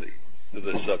proxy to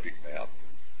the subject map,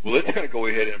 well, it's going to go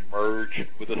ahead and merge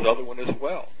with this other one as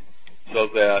well. So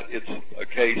that it's a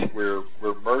case where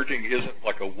merging isn't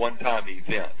like a one-time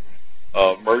event.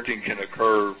 Merging can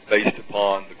occur based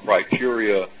upon the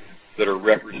criteria that are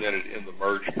represented in the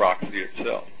merged proxy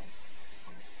itself.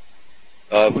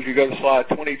 If we could go to slide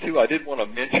 22, I did want to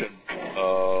mention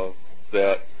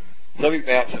that subject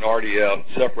maps and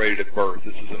RDF separated at birth.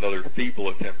 This is another feeble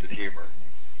attempt at humor.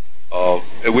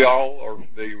 And we all are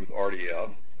familiar with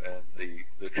RDF and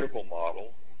the triple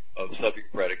model of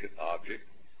subject, predicate, and object,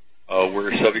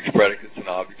 where subjects, predicates, and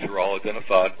objects are all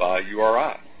identified by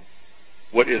URI.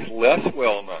 What is less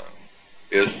well known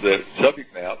is that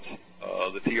subject maps,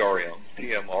 the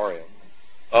TMRM,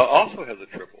 also has a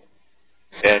triple.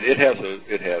 And it has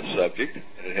subject,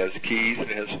 and it has keys, and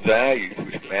it has values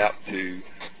which map to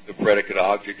the predicate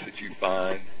objects that you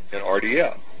find in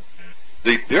RDF.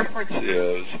 The difference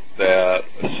is that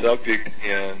a subject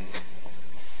in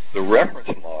the reference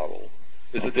model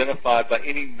is identified by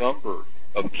any number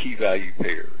of key value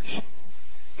pairs.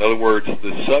 In other words,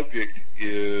 the subject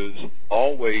is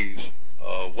always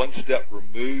one step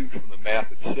removed from the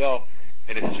map itself,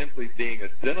 and is simply being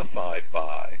identified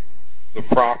by the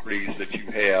properties that you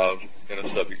have in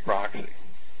a subject proxy.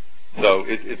 So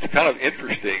it's kind of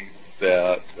interesting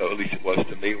that, at least it was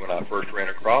to me when I first ran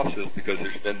across this, because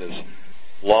there's been this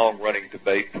long-running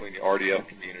debate between the RDF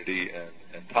community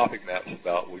and topic maps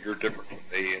about, well, you're different from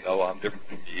me, and oh, I'm different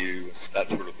from you, and that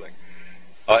sort of thing.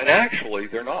 And actually,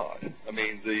 they're not. I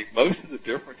mean, most of the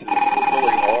differences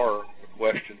really are a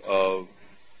question of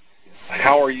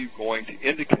how are you going to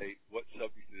indicate what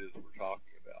subject it is we're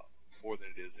talking about, more than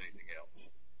it is anything else.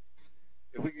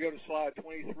 If we can go to slide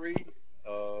 23,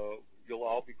 you'll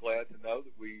all be glad to know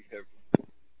that we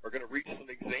are going to reach some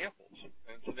examples,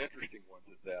 and some interesting ones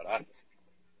at that, I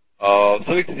think.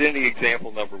 Subject identity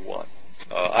example number 1.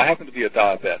 I happen to be a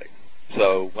diabetic.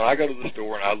 So when I go to the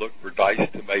store and I look for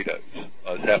diced tomatoes,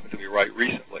 as happened to me right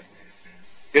recently,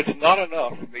 it's not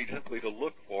enough for me simply to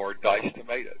look for diced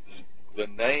tomatoes. the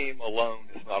name alone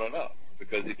is not enough.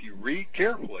 Because if you read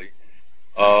carefully,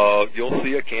 you'll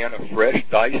see a can of fresh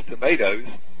diced tomatoes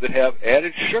that have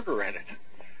added sugar in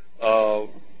it.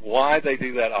 Why they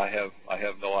do that, I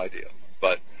have no idea.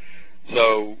 But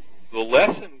so the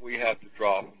lesson we have to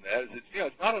draw from that is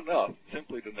it's not enough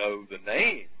simply to know the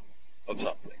name of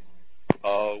something.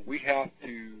 We have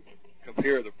to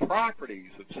compare the properties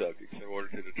of subjects in order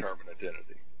to determine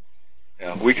identity.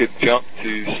 Now, we could jump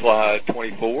to slide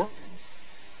 24,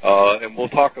 and we'll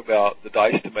talk about the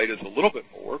diced tomatoes a little bit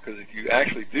more, because if you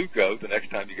actually do go, the next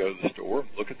time you go to the store and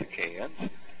look at the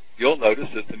cans, you'll notice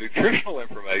that the nutritional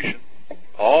information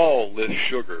all lists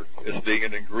sugar as being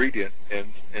an ingredient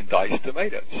in diced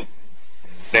tomatoes.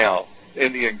 Now,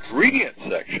 in the ingredient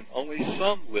section, only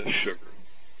some list sugar.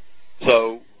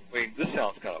 So, this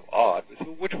sounds kind of odd, but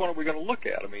so which one are we going to look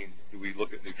at? Do we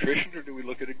look at nutrition or do we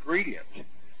look at ingredients?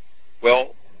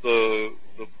 Well, the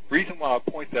reason why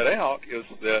I point that out is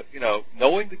that,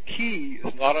 knowing the key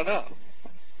is not enough.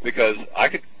 Because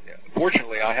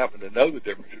fortunately, I happen to know the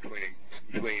difference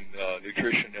between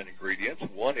nutrition and ingredients.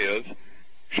 One is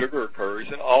sugar occurs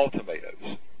in all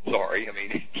tomatoes. Sorry,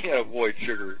 you can't avoid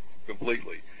sugar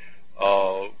completely.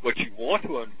 What you want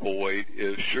to avoid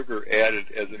is sugar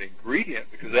added as an ingredient,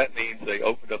 because that means they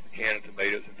opened up the can of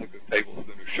tomatoes and took a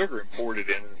tablespoon of sugar and poured it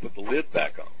in and put the lid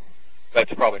back on.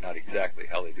 That's probably not exactly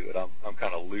how they do it. I'm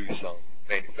kind of loose on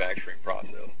manufacturing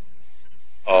process.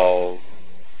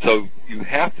 So you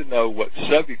have to know what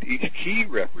subject each key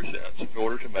represents in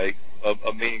order to make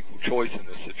a meaningful choice in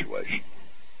this situation.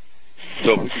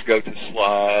 So if we could go to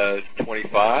slide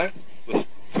 25, let's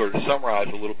sort of summarize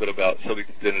a little bit about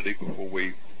subject identity before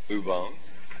we move on.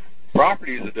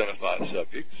 Properties identify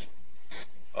subjects.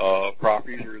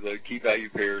 Properties are the key value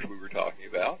pairs we were talking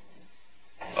about.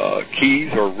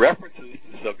 Keys are references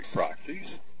to subject proxies,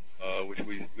 which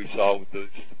we saw with the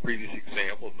previous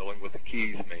example of knowing what the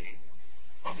keys mean.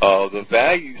 The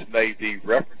values may be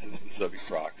references to subject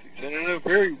proxies. And in a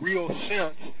very real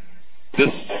sense,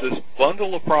 this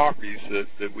bundle of properties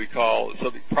that we call a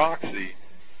subject proxy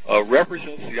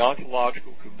represents the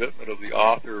ontological commitment of the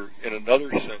author in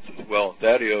another sense as well. And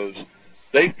that is,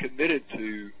 they've committed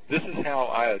to, this is how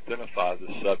I identify the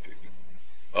subject.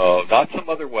 Not some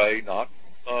other way,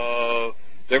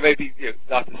 there may be,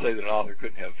 not to say that an author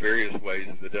couldn't have various ways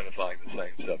of identifying the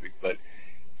same subject, but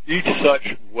each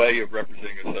such way of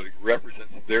representing a subject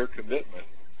represents their commitment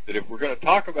that if we're going to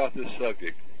talk about this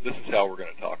subject, this is how we're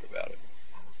going to talk about it.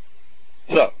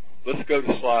 So, let's go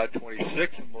to slide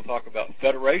 26, and we'll talk about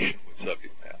federation with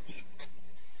subject maps.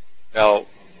 Now,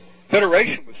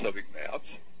 federation with subject maps,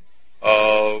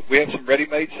 we have some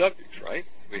ready-made subjects, right?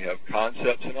 We have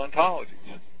concepts and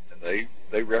ontologies, and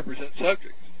they represent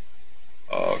subjects.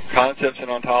 Concepts and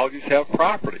ontologies have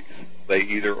properties. They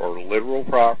either are literal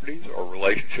properties or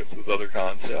relationships with other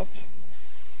concepts.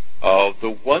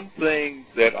 The one thing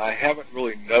that I haven't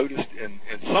really noticed in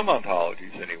some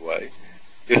ontologies anyway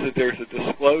is that there's a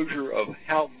disclosure of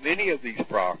how many of these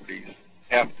properties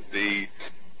have to be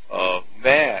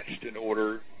matched in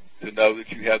order to know that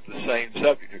you have the same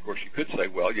subject. Of course, you could say,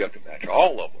 well, you have to match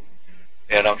all of them.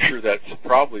 And I'm sure that's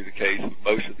probably the case with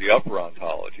most of the upper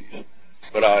ontologies.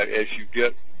 But as you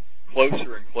get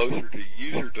closer and closer to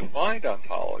user-defined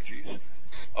ontologies,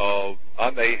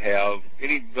 I may have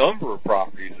any number of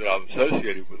properties that I've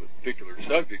associated with a particular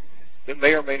subject that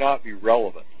may or may not be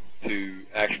relevant to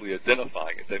actually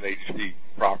identifying it. They may just be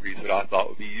properties that I thought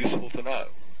would be useful to know.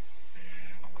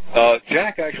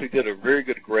 Jack actually did a very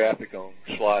good graphic on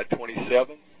slide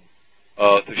 27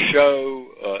 to show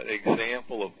an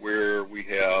example of where we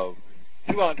have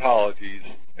two ontologies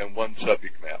and one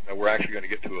subject map. Now, we're actually going to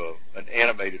get to an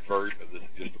animated version of this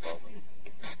in just a moment.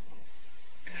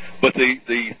 But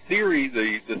the theory,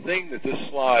 the thing that this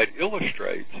slide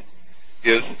illustrates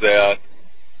is that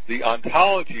the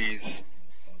ontologies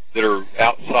that are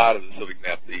outside of the subject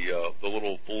map, the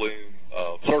little balloon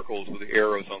circles with the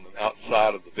arrows on them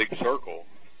outside of the big circle,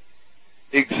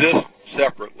 exist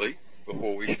separately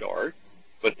before we start.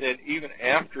 But then even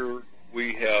after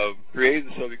we have created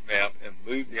the subject map and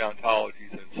moved the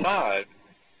ontologies inside,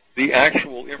 the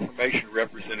actual information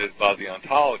represented by the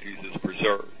ontologies is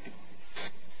preserved.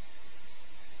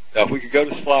 Now, if we could go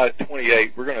to slide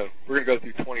 28, we're going to go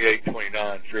through 28 and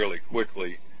 29 fairly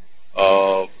quickly.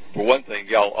 For one thing,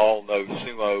 y'all all know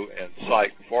Sumo and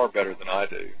Psych far better than I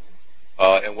do.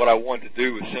 And what I wanted to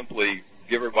do is simply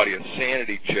give everybody a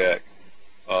sanity check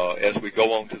as we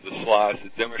go on to the slides to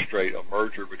demonstrate a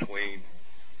merger between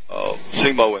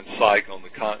Sumo and Psych on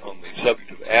the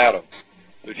subject of atoms.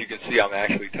 So as you can see, I'm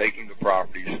actually taking the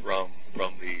properties from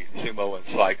the Sumo and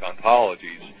Psych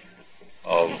ontologies.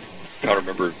 Trying to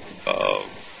remember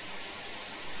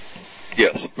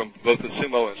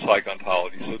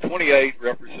So 28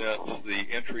 represents the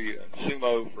entry in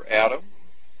sumo for Adam.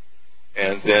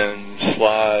 And then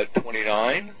slide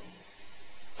 29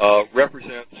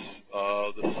 represents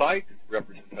the site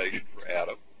representation for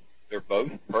Adam. They're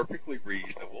both perfectly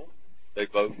reasonable. They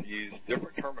both use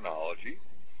different terminology,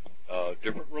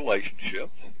 different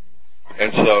relationships.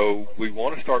 And so we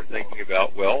want to start thinking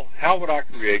about, well, how would I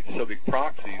create subject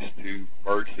proxies to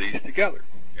merge these together?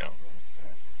 You know?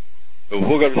 So if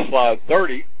we'll go to slide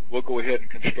 30, we'll go ahead and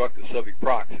construct a subject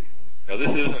proxy. Now this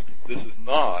is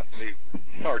not, let me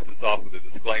start this off with a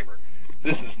disclaimer,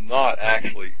 this is not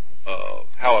actually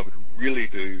how I would really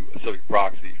do a subject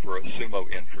proxy for a sumo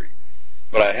entry.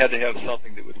 But I had to have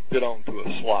something that would fit onto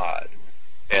a slide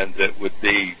and that would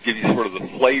give you sort of the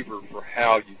flavor for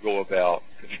how you go about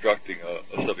constructing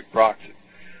a subject proxy.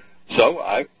 So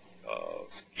I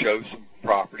chose some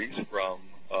properties from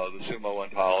the sumo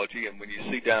ontology, and when you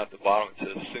see down at the bottom it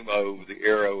says sumo with the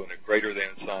arrow and a greater than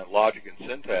sign, logic and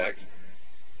syntax,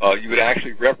 you could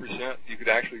actually represent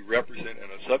in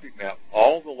a subject map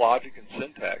all the logic and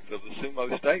syntax of the sumo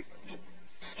statements,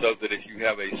 so that if you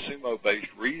have a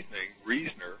sumo-based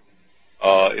reasoner,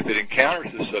 if it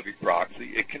encounters this subject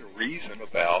proxy, it can reason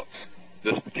about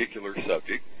this particular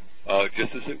subject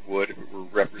just as it would if it were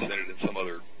represented in some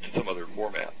other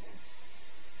format.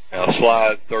 Now,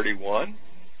 slide 31,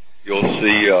 you'll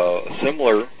see a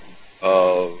similar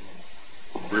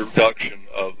reduction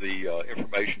of the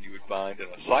information you would find in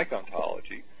a psych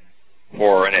ontology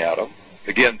for an atom.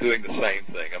 Again, doing the same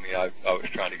thing. I mean, I was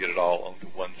trying to get it all onto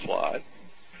one slide.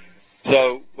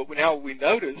 So, but now we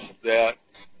notice that,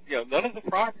 you know, none of the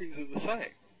properties are the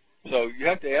same. So you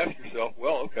have to ask yourself,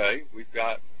 well, okay, we've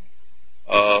got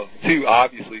two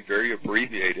obviously very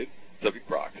abbreviated subject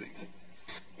proxies.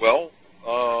 Well,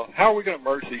 how are we going to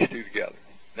merge these two together?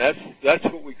 That's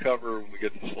what we cover when we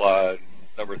get to slide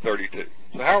number 32.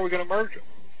 So how are we going to merge them?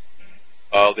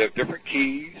 They have different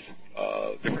keys,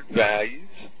 different values.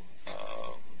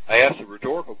 I asked a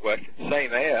rhetorical question,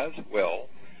 same as, well,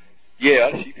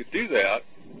 yes, you could do that,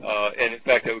 and in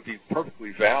fact that would be a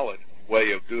perfectly valid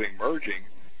way of doing merging,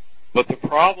 but the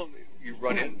problem you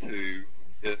run into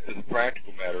as a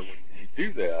practical matter when you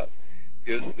do that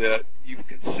is that you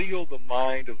conceal the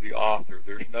mind of the author.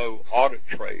 There's no audit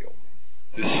trail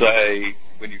to say,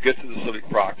 when you get to the subject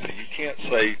proxy, you can't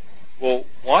say, well,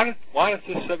 why does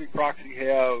this subject proxy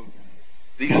have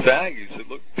these values that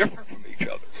look different from each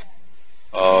other?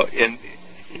 And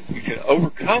you can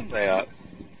overcome that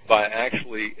by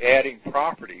actually adding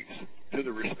properties to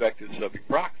the respective subject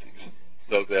proxies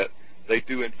so that they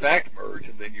do in fact merge,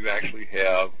 and then you actually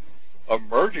have a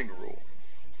merging rule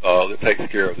that takes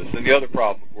care of this. And the other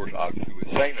problem, of course, obviously with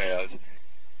same as,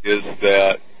 is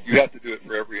that you have to do it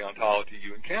for every ontology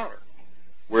you encounter.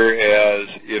 Whereas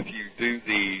if you do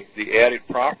the added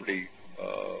property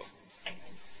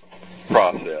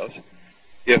process,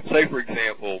 if, say, for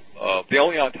example, the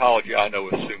only ontology I know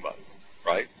is sumo,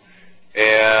 right?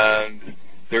 And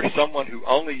there's someone who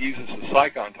only uses the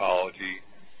psych ontology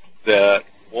that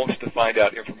wants to find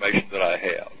out information that I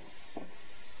have.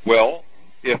 Well,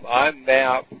 if I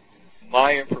map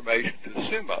my information to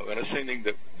sumo, and assuming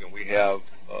that we have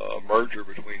a merger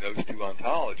between those two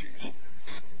ontologies,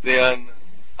 then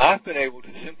I've been able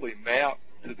to simply map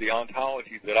to the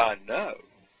ontology that I know,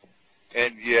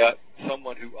 and yet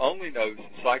someone who only knows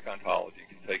the psych ontology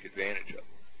can take advantage of it.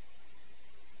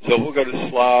 So we'll go to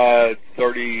slide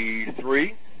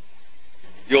 33.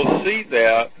 You'll see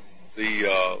that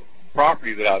the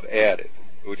property that I've added,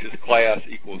 which is class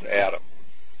equals atom,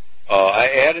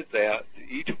 I added that to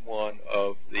each one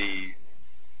of the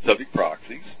subject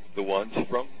proxies, the one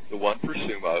for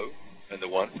sumo and the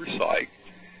one for psych.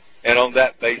 And on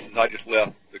that basis, I just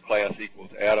left the class equals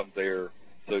atom there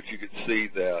so that you could see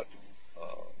that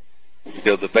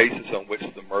the basis on which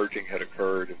the merging had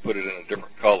occurred, and put it in a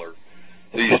different color.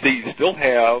 So you see, you still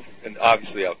have, and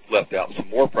obviously I've left out some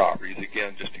more properties,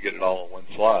 again, just to get it all on one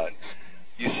slide.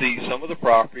 You see some of the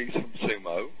properties from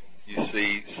sumo. You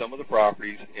see some of the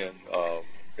properties in, I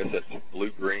guess that's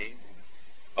blue-green,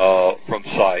 from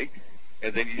psych.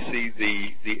 And then you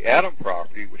see the atom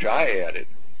property, which I added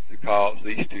to cause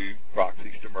these two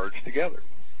proxies to merge together.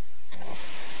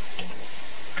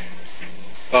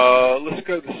 Let's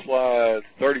go to slide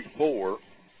 34,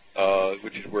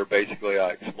 which is where basically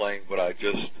I explained what I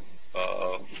just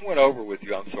went over with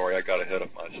you. I'm sorry, I got ahead of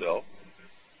myself.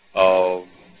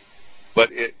 But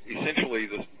essentially,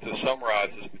 to summarize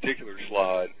this particular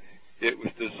slide, it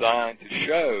was designed to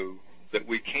show that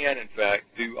we can, in fact,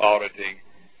 do auditing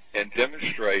and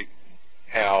demonstrate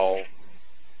how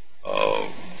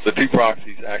the two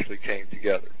proxies actually came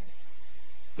together.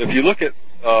 If you look at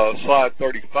slide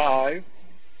 35,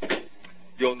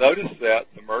 you'll notice that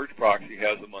the merge proxy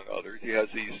has, among others, it has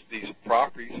these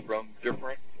properties from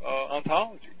different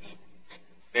ontologies.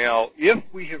 Now, if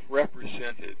we have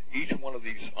represented each one of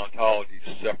these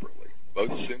ontologies separately,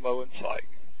 both sumo and psych,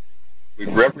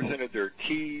 we've represented their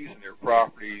keys and their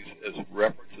properties as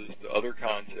references to other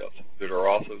concepts that are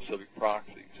also subject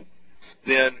proxies,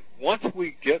 then once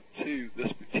we get to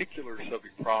this particular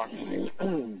subject proxy,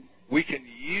 we can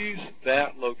use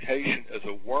that location as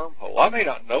a wormhole. I may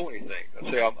not know anything.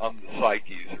 Let's say I'm the psych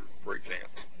user, for example.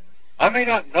 I may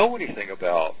not know anything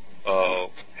about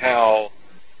how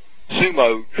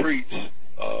sumo treats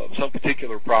some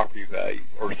particular property value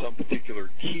or some particular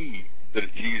key that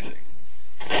it's using.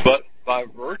 But by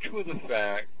virtue of the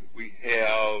fact that we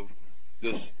have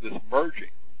this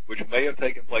merging, which may have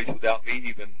taken place without me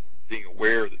even being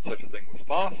aware that such a thing was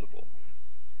possible,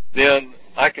 then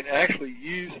I can actually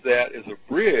use that as a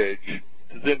bridge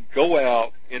to then go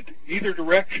out into either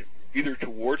direction, either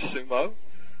towards sumo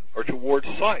or towards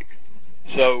psych.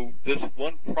 So this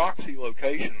one proxy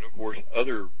location, and of course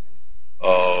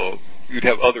you'd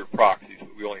have other proxies, but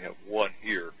we only have one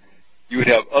here. You would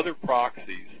have other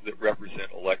proxies that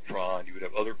represent electron. You would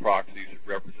have other proxies that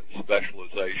represent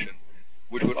specialization,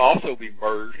 which would also be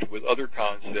merged with other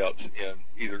concepts in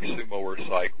either sumo or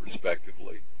psych,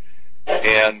 respectively.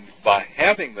 And by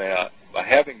having that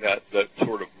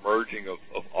sort of merging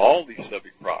of all these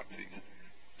subject proxies,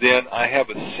 then I have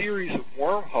a series of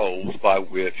wormholes by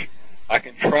which I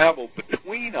can travel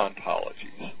between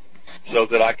ontologies so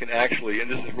that I can actually, and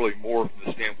this is really more from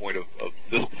the standpoint of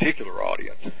this particular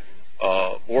audience,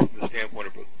 more from the standpoint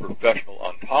of a professional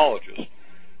ontologist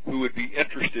who would be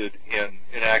interested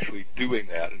in actually doing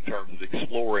that in terms of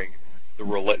exploring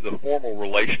the formal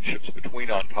relationships between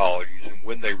ontologies and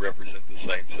when they represent the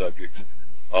same subjects,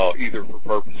 either for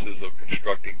purposes of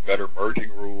constructing better merging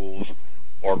rules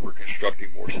or for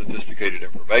constructing more sophisticated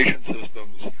information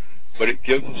systems. But it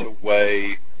gives us a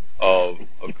way of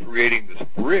creating this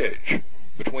bridge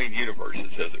between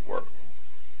universes, as it were.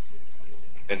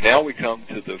 And now we come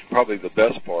to probably the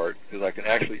best part, because I can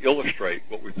actually illustrate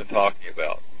what we've been talking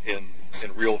about in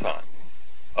real time.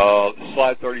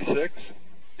 Slide 36,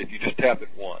 if you just tap it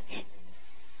once.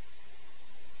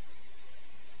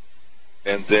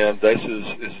 And then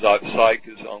psych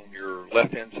is on your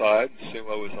left-hand side, and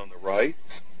sumo is on the right.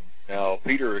 Now,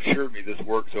 Peter assured me this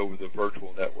works over the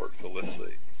virtual network, so let's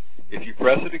see. If you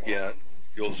press it again,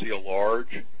 you'll see a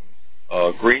large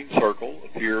green circle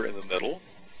appear in the middle,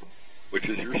 which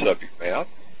is your subject map.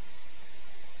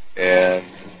 And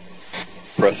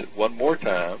press it one more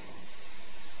time,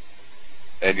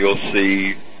 and you'll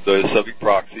see the subject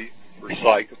proxy for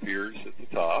psych appears at the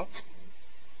top.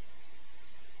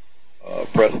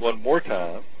 Press one more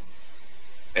time,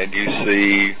 and you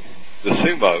see the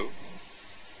sumo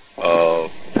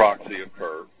proxy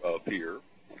appear.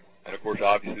 And, of course,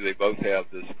 obviously they both have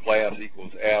this class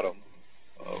equals atom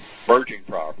merging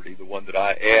property, the one that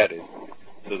I added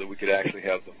so that we could actually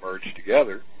have them merged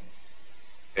together.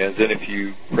 And then if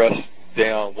you press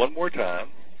down one more time,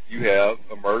 you have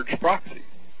a merged proxy.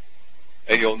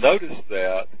 And you'll notice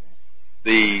that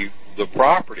the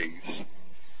properties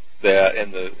that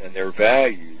and their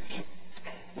values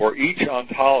for each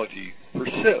ontology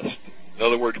persist. In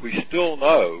other words, we still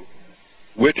know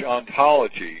which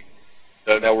ontology.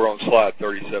 Now we're on slide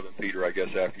 37, Peter, I guess,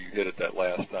 after you hit it that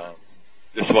last time,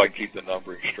 just so I can keep the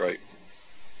numbering straight.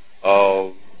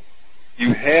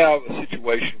 You have a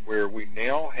situation where we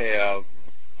now have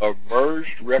a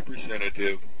merged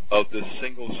representative of this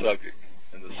single subject,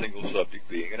 and the single subject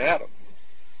being an atom.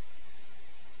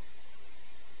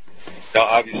 Now,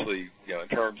 obviously, in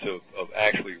terms of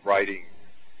actually writing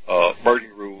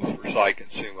merging rules for psych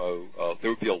and sumo,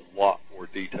 there would be a lot more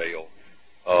detail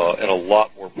and a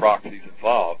lot more proxies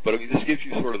involved. But, I mean, this gives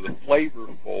you sort of the flavor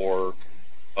for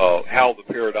how the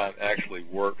paradigm actually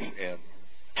works and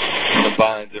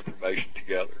combines information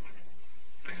together.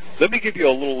 Let me give you a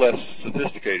little less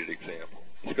sophisticated example.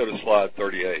 Let's go to slide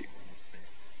 38.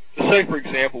 Let's say, for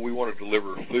example, we want to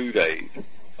deliver food aid.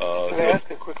 Can I ask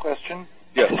a quick question?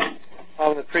 Yes.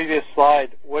 On the previous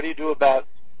slide, what do you do about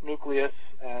nucleus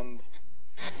and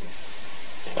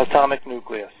atomic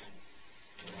nucleus?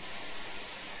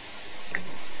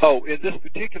 Oh, in this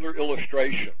particular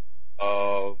illustration,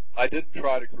 I didn't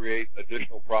try to create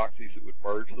additional proxies that would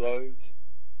merge those.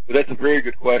 But that's a very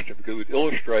good question, because it would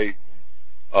illustrate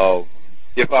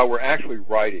if I were actually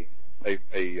writing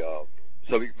a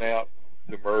subject map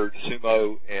to merge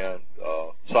sumo and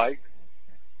psych,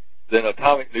 then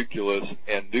atomic nucleus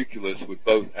and nucleus would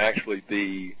both actually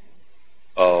be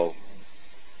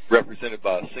represented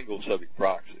by a single subject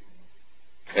proxy.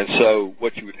 And so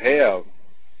what you would have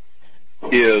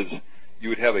is you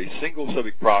would have a single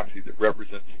subject proxy that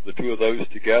represents the two of those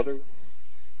together,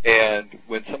 and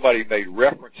when somebody made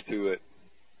reference to it,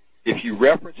 if you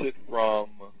reference it from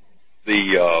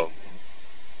the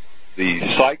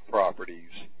psych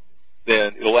properties,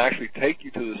 then it'll actually take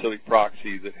you to the subject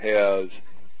proxy that has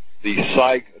the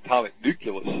psych atomic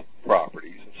nucleus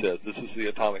properties and says this is the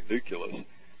atomic nucleus.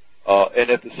 And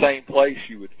at the same place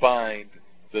you would find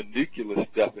the nucleus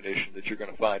definition that you're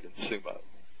going to find in SUMO.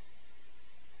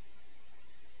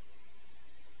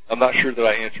 I'm not sure that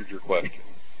I answered your question.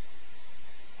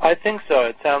 I think so.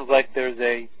 It sounds like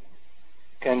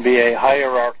can be a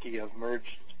hierarchy of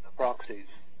merged proxies.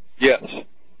 Yes.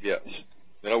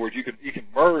 In other words, you can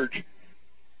merge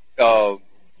the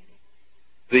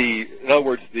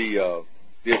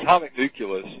atomic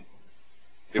nucleus.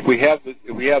 If we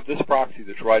have this proxy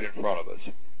that's right in front of us,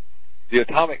 the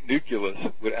atomic nucleus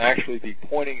would actually be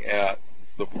pointing at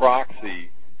the proxy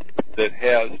that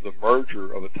has the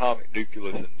merger of atomic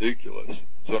nucleus and nucleus.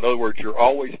 So in other words, you're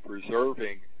always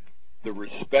preserving the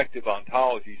respective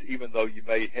ontologies, even though you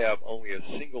may have only a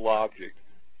single object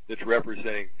that's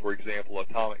representing, for example,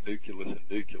 atomic nucleus and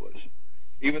nucleus.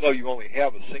 Even though you only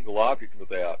have a single object for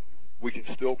that, we can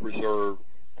still preserve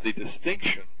the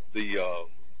distinction, the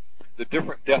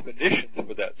different definitions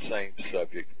for that same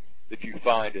subject that you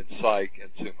find in Psych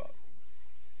and SUMO,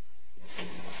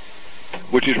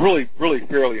 which is really, really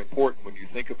fairly important when you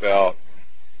think about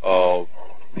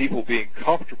people being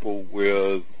comfortable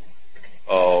with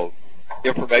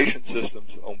information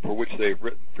systems for which they've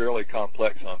written fairly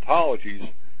complex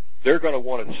ontologies. They're going to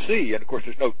want to see, and of course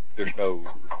there's no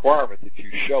requirement that you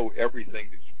show everything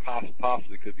that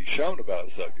possibly could be shown about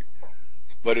a subject,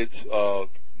 but it's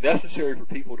necessary for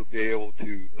people to be able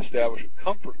to establish a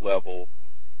comfort level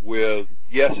with,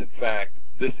 yes, in fact,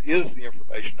 this is the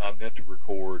information I'm meant to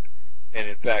record, and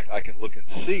in fact I can look and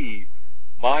see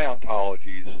my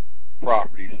ontology's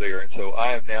properties there, and so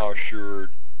I am now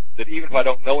assured that even if I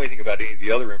don't know anything about any of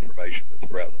the other information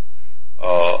that's present,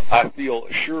 I feel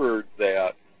assured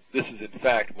that this is in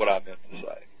fact what I meant to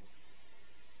say.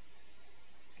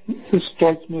 This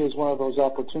strikes me as one of those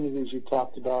opportunities you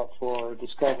talked about for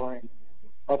discovering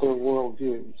other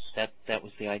worldviews. That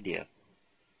was the idea.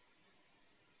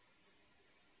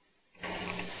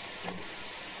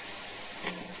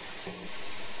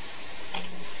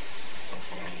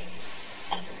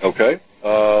 Okay.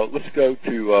 Let's go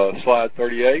to slide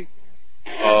 38.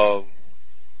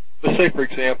 Let's say, for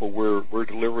example, we're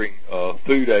delivering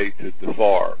food aid to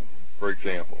Dhofar, for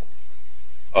example,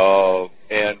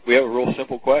 and we have a real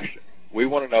simple question. We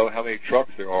want to know how many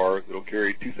trucks there are that will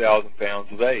carry 2,000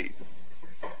 pounds of aid.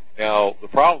 Now, the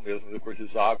problem is, and of course,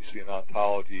 it's obviously an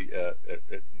ontology at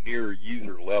near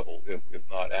user level, if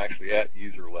not actually at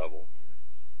user level,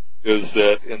 is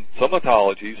that in some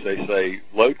ontologies they say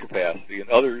load capacity, and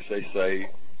others they say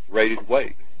rated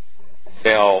weight.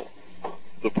 Now,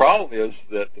 the problem is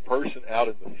that the person out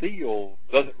in the field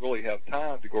doesn't really have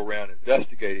time to go around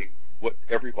investigating what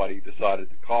everybody decided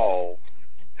to call,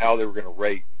 how they were going to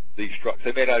rate these trucks.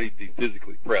 They may not even be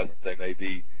physically present. They may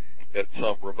be at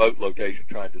some remote location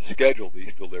trying to schedule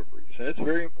these deliveries. And it's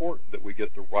very important that we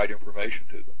get the right information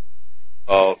to them.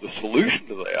 The solution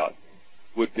to that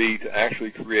would be to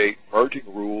actually create merging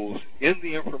rules in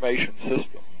the information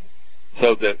system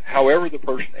so that however the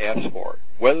person asks for it,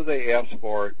 whether they ask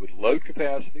for it with load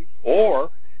capacity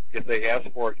or if they ask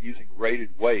for it using rated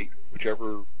weight,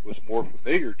 whichever was more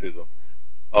familiar to them,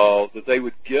 that they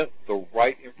would get the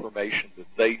right information that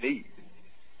they need.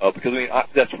 Because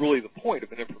that's really the point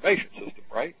of an information system,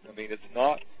 right? I mean, it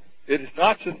is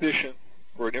not sufficient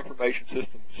for an information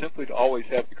system simply to always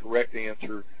have the correct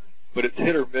answer, but it's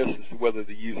hit or miss as to whether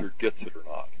the user gets it or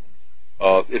not.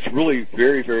 It's really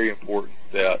very, very important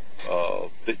that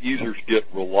users get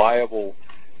reliable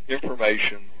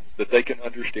information that they can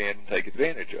understand and take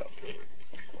advantage of,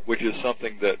 which is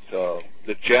something that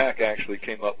Jack actually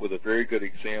came up with a very good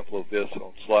example of this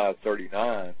on slide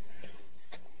 39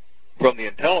 from the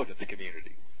intelligence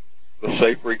community. Let's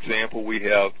say, for example, we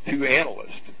have two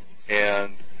analysts,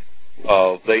 and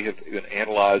they have been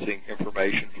analyzing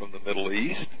information from the Middle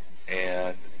East,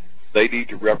 and they need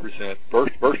to represent,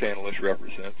 first analyst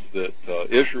represents that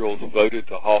Israel's voted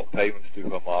to halt payments to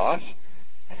Hamas,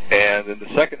 and then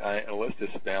the second analyst has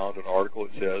found an article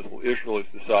that says, well, Israel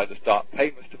has decided to stop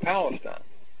payments to Palestine.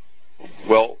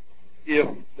 Well, if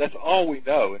that's all we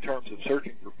know in terms of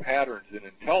searching for patterns in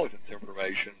intelligence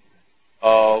information,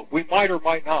 we might or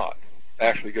might not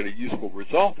actually get a useful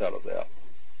result out of that.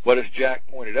 But as Jack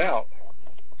pointed out,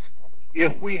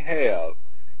 if we have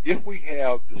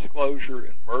disclosure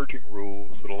and merging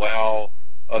rules that allow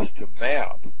us to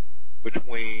map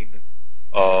between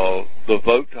the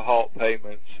vote to halt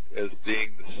payments as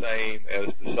being the same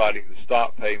as deciding to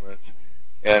stop payments,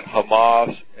 and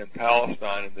Hamas and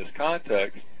Palestine in this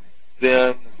context,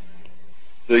 then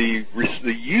the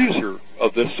user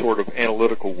of this sort of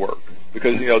analytical work,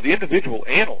 because the individual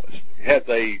analyst, had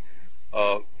they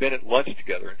been at lunch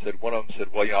together and said, one of them said,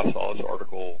 well, I saw this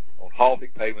article on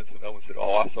halting payments, and another one said,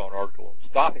 I saw an article on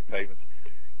stopping payments.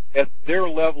 At their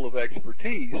level of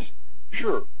expertise,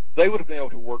 sure, they would have been able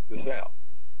to work this out.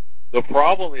 The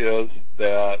problem is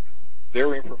that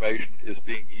their information is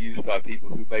being used by people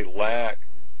who may lack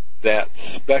that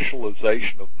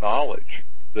specialization of knowledge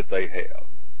that they have.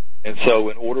 And so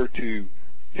in order to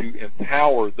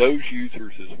empower those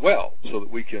users as well, so that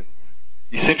we can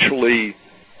essentially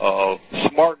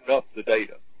smarten up the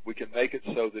data, we can make it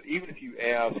so that even if you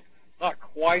ask not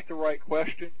quite the right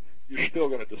question, you're still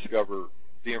going to discover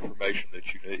the information that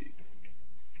you need.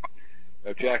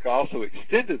 Now, Jack also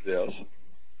extended this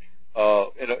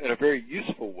in a very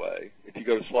useful way. If you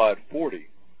go to slide 40,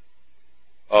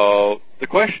 the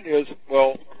question is,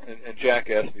 well, and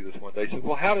Jack asked me this one day, he said,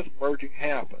 well, how does merging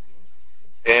happen?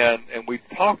 And we've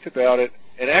talked about it,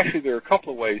 and actually there are a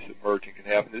couple of ways that merging can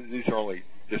happen. These are only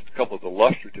just a couple of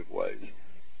illustrative ways.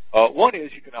 One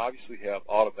is you can obviously have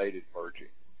automated merging,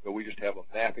 but we just have a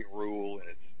mapping rule, and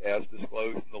it's as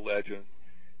disclosed in the legend,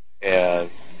 and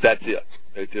that's it.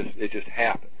 It just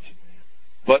happens.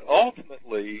 But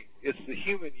ultimately, it's the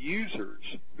human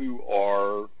users who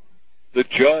are the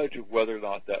judge of whether or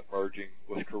not that merging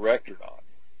was correct or not.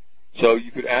 So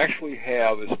you could actually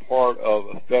have, as part of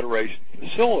a federation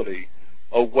facility,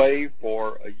 a way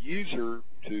for a user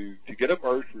to get a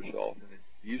merged result, and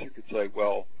the user could say,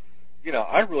 well,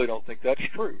 I really don't think that's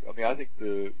true. I mean, I think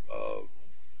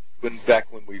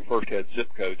back when we first had zip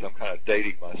codes, I'm kind of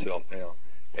dating myself now,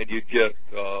 and you'd get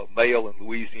mail in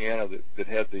Louisiana that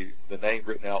had the name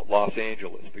written out Los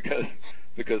Angeles because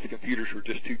the computers were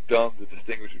just too dumb to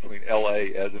distinguish between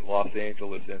L.A. as in Los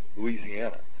Angeles and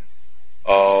Louisiana.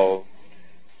 A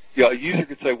user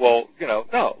could say, well,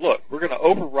 no, look, we're going to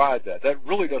override that. That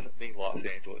really doesn't mean Los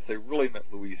Angeles. They really meant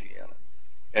Louisiana.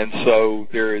 And so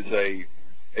there is a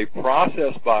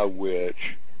process by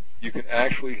which you can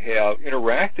actually have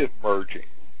interactive merging,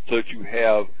 so that you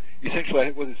have essentially, I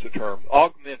think what is the term,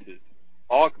 augmented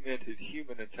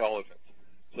human intelligence,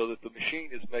 so that the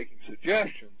machine is making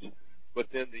suggestions, but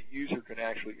then the user can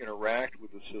actually interact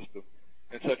with the system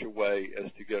in such a way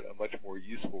as to get a much more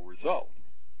useful result.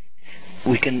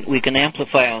 We can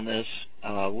amplify on this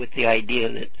with the idea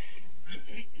that,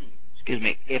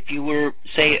 if you were,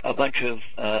 say, a bunch of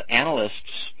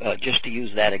analysts, just to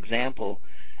use that example,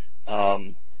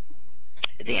 the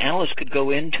analyst could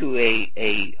go into a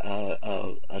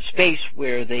space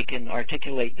where they can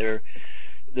articulate their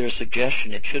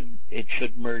suggestion. It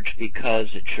should merge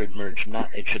because, it should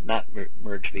not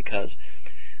merge because.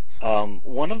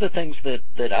 One of the things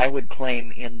that I would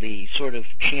claim in the sort of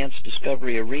chance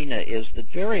discovery arena is that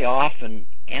very often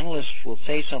analysts will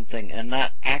say something and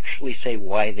not actually say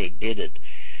why they did it.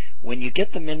 When you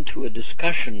get them into a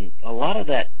discussion, a lot of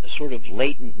that sort of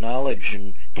latent knowledge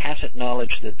and tacit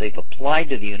knowledge that they've applied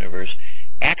to the universe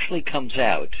actually comes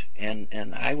out. And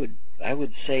I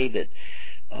would say that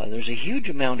there's a huge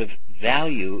amount of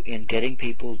value in getting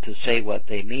people to say what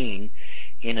they mean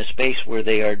in a space where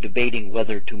they are debating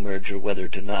whether to merge or whether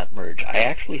to not merge. I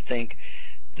actually think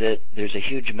that there's a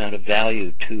huge amount of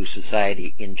value to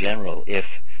society in general if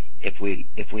we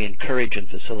encourage and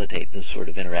facilitate this sort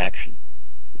of interaction.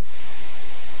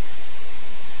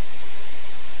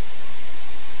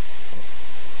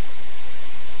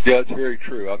 Yeah, it's very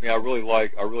true. I mean, I really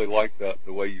like that,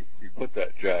 the way you put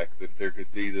that, Jack, that there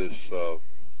could be this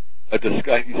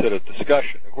you said a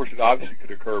discussion. Of course, it obviously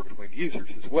could occur between users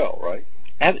as well, right?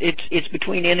 It's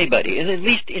between anybody, and at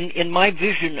least in my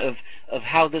vision of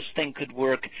how this thing could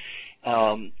work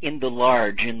in the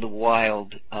large, in the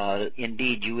wild.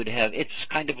 Indeed, you would have. It's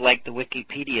kind of like the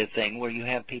Wikipedia thing, where you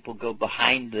have people go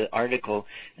behind the article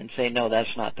and say, no,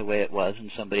 that's not the way it was,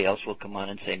 and somebody else will come on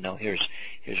and say, no, here's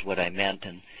what I meant,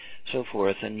 and so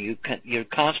forth. And you're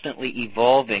constantly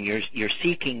evolving. You're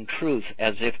seeking truth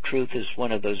as if truth is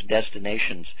one of those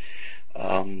destinations.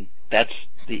 That's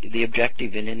the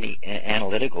objective in any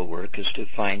analytical work, is to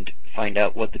find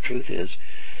out what the truth is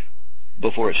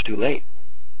before it's too late.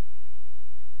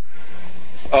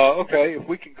 Okay, if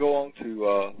we can go on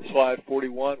to slide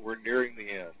 41, we're nearing the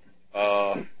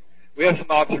end. We have some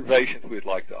observations we'd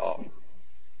like to offer.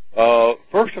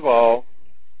 First of all,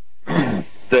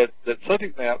 that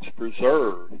subject maps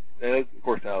preserve, and of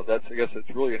course now I guess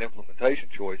it's really an implementation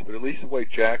choice, but at least the way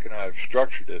Jack and I have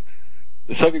structured it,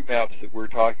 the subject maps that we're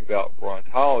talking about for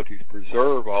ontologies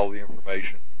preserve all the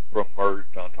information from merged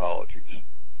ontologies.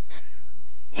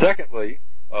 Secondly,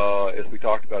 as we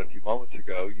talked about a few moments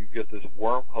ago, you get this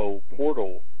wormhole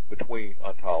portal between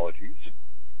ontologies.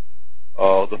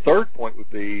 The third point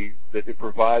would be that it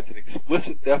provides an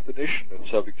explicit definition of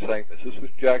subject sameness. This was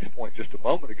Jack's point just a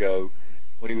moment ago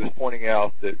when he was pointing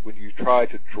out that when you try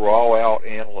to draw out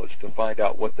analysts to find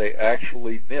out what they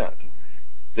actually meant,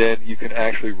 then you can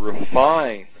actually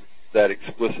refine that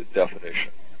explicit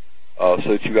definition so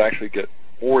that you actually get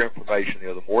more information.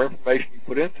 The more information you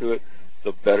put into it,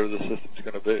 the better the system's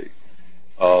going to be.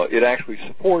 It actually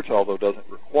supports, although doesn't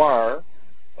require,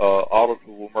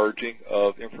 auditable merging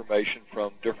of information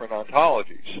from different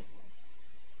ontologies.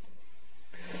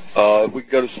 If we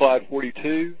can go to slide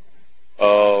 42,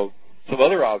 some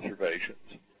other observations.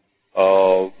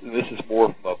 And this is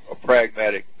more from a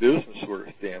pragmatic business sort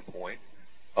of standpoint.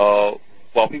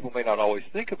 While people may not always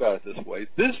think about it this way,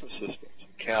 business systems,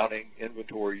 accounting,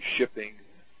 inventory, shipping,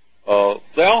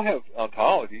 they all have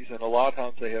ontologies, and a lot of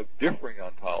times they have differing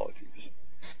ontologies.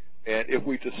 And if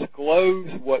we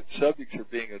disclose what subjects are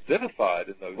being identified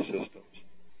in those systems,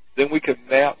 then we can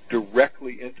map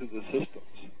directly into the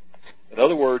systems. In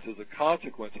other words, as a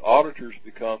consequence, auditors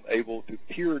become able to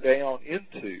peer down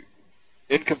into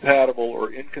incompatible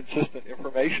or inconsistent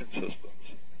information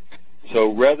systems.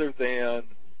 So rather than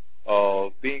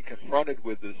being confronted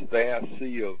with this vast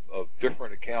sea of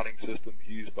different accounting systems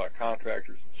used by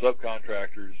contractors and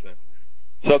subcontractors and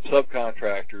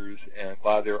sub-subcontractors and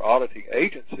by their auditing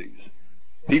agencies,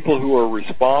 people who are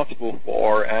responsible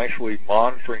for actually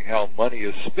monitoring how money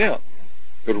is spent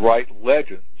could write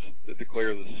legends that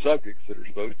declare the subjects that are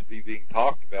supposed to be being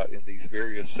talked about in these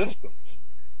various systems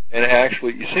and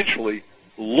actually essentially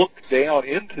look down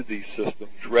into these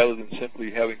systems rather than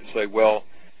simply having to say, well,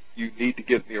 you need to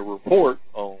give me a report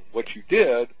on what you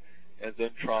did, and then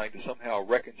trying to somehow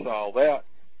reconcile that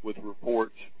with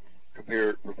reports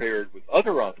prepared with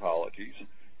other ontologies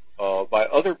by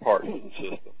other parts of the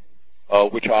system,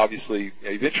 which obviously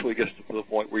eventually gets to the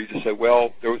point where you just say,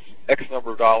 well, there was X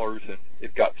number of dollars and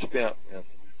it got spent,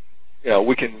 and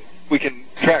we can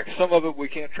track some of it, we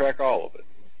can't track all of it.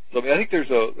 So I think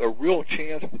there's a real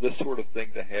chance for this sort of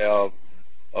thing to have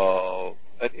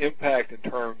an impact in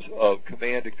terms of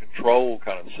command and control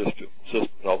kind of systems,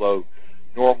 although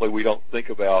normally we don't think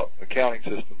about accounting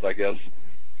systems, I guess,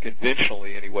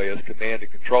 conventionally anyway, as command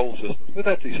and control systems, but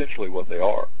that's essentially what they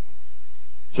are.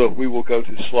 So we will go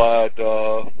to slide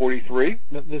 43.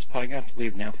 This is Paul. I have to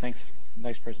leave now. Thanks.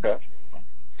 Nice presentation.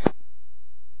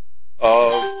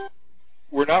 Okay.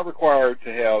 We're not required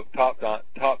to have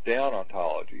top-down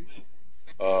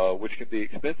ontologies, which can be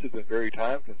expensive and very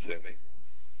time-consuming.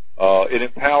 It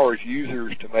empowers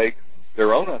users to make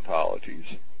their own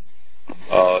ontologies.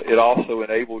 It also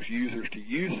enables users to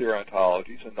use their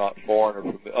ontologies and not foreign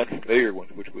or unfamiliar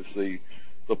ones, which was the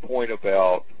point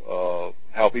about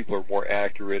how people are more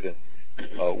accurate and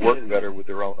work better with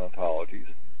their own ontologies.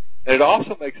 And it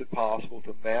also makes it possible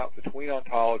to map between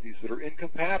ontologies that are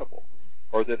incompatible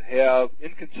or that have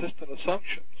inconsistent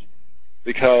assumptions,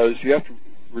 because you have to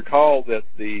recall that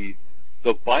the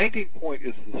binding point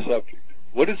is the subject.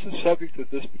 What is the subject that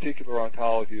this particular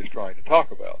ontology is trying to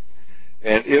talk about?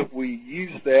 And if we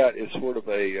use that as sort of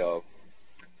a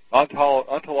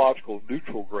ontological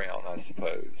neutral ground, I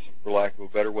suppose, for lack of a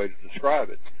better way to describe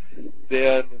it,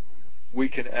 then we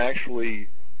can actually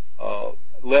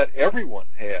let everyone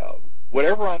have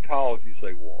whatever ontologies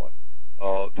they want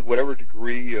to whatever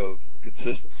degree of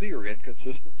consistency or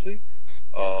inconsistency,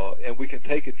 and we can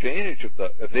take advantage of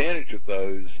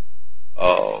those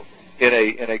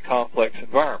in a complex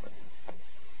environment.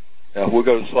 Now we'll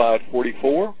go to slide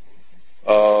 44.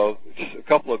 Just a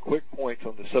couple of quick points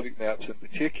on the subject maps in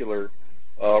particular.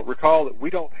 Recall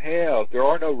that there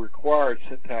are no required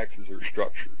syntaxes or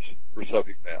structures for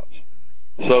subject maps,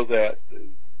 so that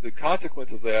the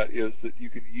consequence of that is that you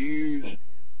can use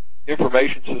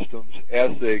information systems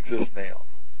as they exist now.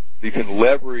 You can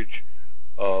leverage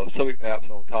subject maps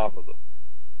on top of them.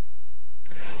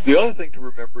 The other thing to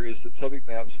remember is that subject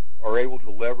maps are able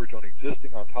to leverage on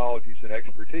existing ontologies and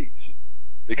expertise,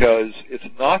 because it's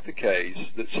not the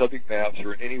case that subject maps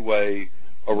are in any way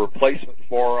a replacement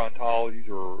for ontologies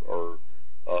or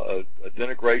a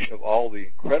denigration of all the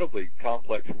incredibly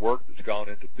complex work that's gone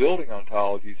into building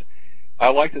ontologies. I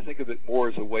like to think of it more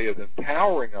as a way of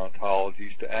empowering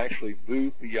ontologies to actually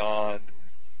move beyond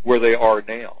where they are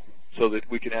now, so that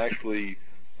we can actually,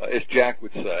 as Jack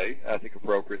would say, I think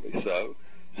appropriately so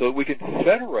that we can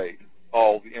federate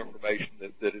all the information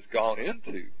that has gone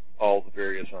into all the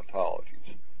various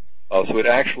ontologies. So it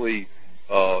actually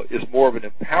is more of an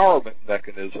empowerment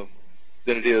mechanism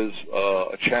than it is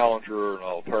a challenger or an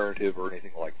alternative or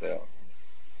anything like that.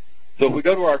 So if we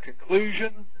go to our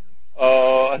conclusion,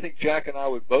 I think Jack and I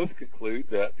would both conclude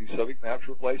that do subject maps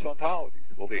replace ontologies?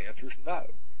 Well, the answer is no.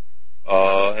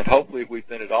 And hopefully if we've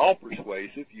been at all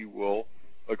persuasive, you will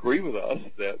agree with us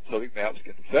that subject maps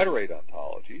can federate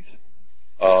ontologies,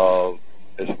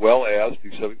 as well as do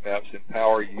subject maps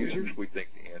empower users? We think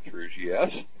the answer is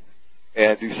yes.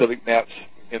 And do subject maps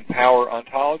empower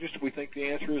ontologists? We think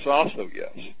the answer is also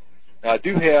yes. Now, I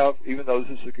do have, even though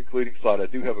this is the concluding slide, I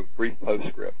do have a brief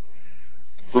postscript.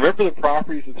 Remember the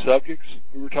properties of subjects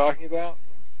we were talking about?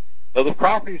 Now, the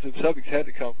properties of subjects had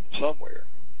to come from somewhere.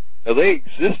 Now, they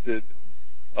existed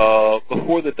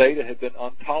before the data had been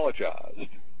ontologized.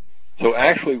 So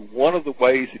actually, one of the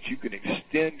ways that you can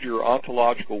extend your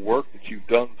ontological work that you've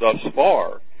done thus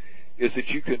far is that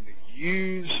you can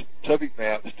use subject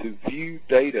maps to view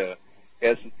data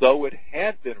as though it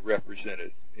had been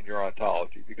represented in your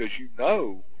ontology, because you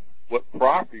know what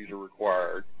properties are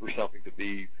required for something to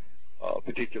be a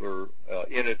particular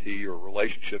entity or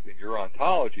relationship in your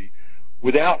ontology,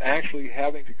 without actually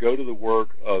having to go to the work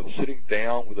of sitting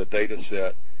down with a data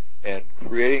set and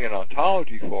creating an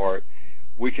ontology for it.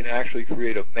 We can actually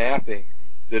create a mapping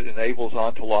that enables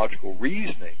ontological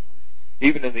reasoning,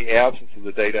 even in the absence of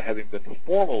the data having been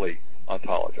formally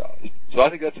ontologized. So I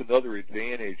think that's another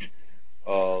advantage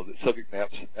that subject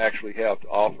maps actually have to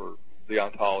offer the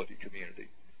ontology community.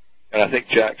 And I think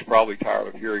Jack's probably tired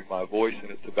of hearing my voice,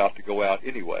 and it's about to go out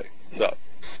anyway. So,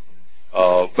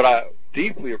 but I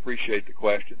deeply appreciate the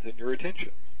questions and your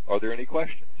attention. Are there any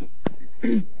questions?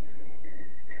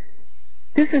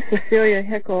 This is Cecilia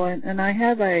Hickel, and I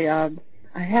have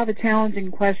a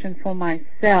challenging question for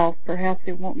myself. Perhaps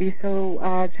it won't be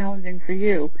so challenging for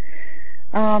you.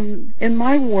 In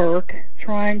my work,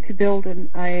 trying to build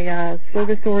a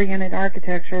service-oriented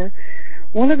architecture,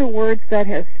 one of the words that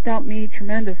has stumped me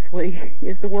tremendously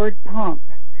is the word pump.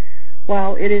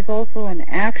 While it is also an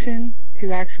action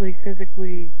to actually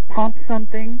physically pump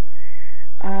something,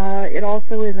 it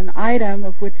also is an item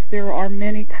of which there are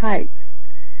many types.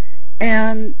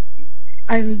 And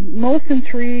I'm most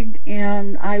intrigued,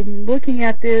 and I'm looking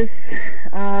at this,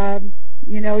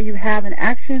 you have an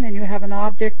action and you have an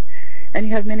object, and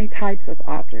you have many types of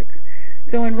objects.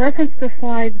 So in reference to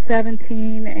slide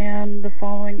 17 and the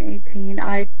following 18,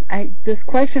 this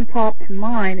question popped to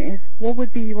mind is, what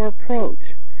would be your approach?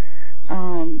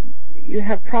 You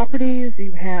have properties,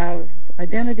 you have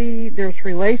identity, there's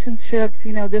relationships,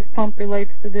 this pump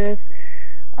relates to this.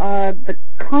 The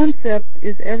concept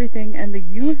is everything, and the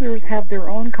users have their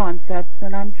own concepts,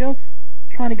 and I'm just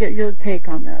trying to get your take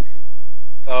on this.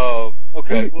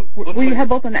 Okay. We have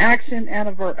both an action and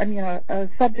a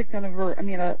subject and a verb.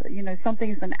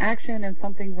 Something's an action and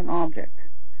something's an object.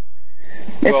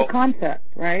 It's a concept,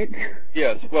 right?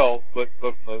 Yes. Well, but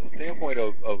from the standpoint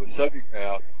of a subject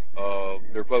map,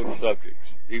 they're both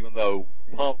subjects, even though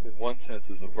pump in one sense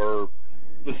is a verb.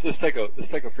 Let's take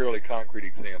a fairly concrete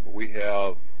example. We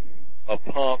have a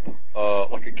pump,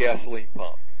 like a gasoline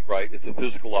pump, right? It's a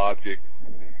physical object.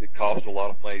 It costs a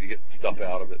lot of money to get stuff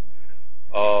out of it.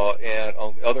 And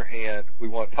on the other hand, we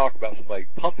want to talk about somebody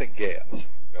pumping gas.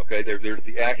 Okay, there's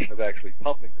the action of actually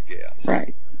pumping the gas.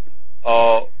 Right.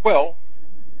 Well,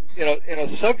 in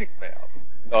a subject map,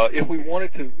 if we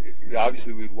wanted to,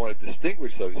 obviously we'd want to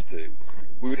distinguish those two.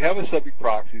 We would have a subject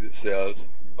proxy that says,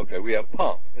 okay, we have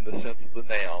pump in the sense of the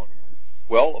noun.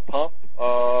 Well, a pump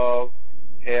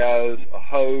has a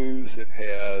hose.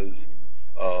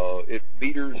 It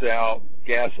meters out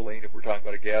gasoline. If we're talking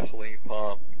about a gasoline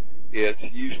pump, it's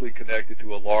usually connected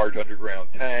to a large underground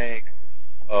tank.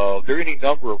 There are any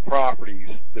number of properties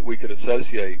that we could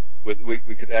associate with,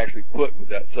 we could actually put with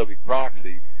that subject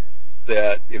proxy,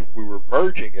 that if we were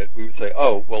merging it, we would say,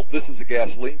 oh, well, this is a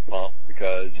gasoline pump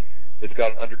because it's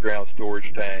got an underground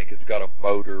storage tank, it's got a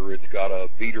motor, it's got a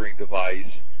metering device,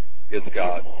 it's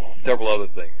got several other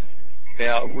things.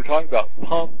 Now, if we're talking about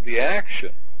pump the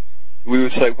action, we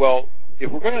would say, well,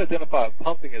 if we're going to identify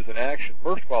pumping as an action,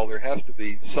 first of all, there has to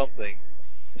be something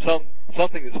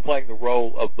that's playing the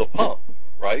role of the pump,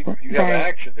 right? If you have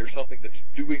action, there's something that's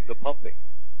doing the pumping,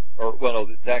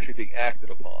 that's actually being acted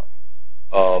upon.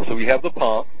 So we have the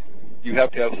pump. You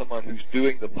have to have someone who's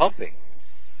doing the pumping.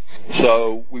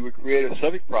 So we would create a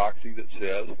subject proxy that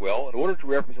says, well, in order to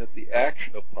represent the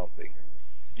action of pumping,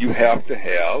 you have to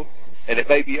have, and it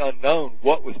may be unknown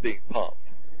what was being pumped.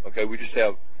 Okay, we just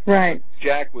have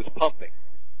Jack was pumping.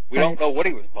 We don't know what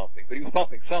he was pumping, but he was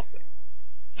pumping something.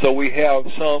 So we have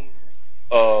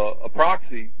a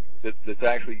proxy that's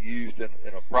actually used in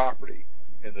a property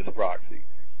in this proxy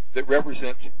that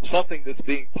represents something that's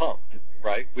being pumped,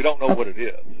 right? We don't know what it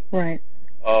is. Right.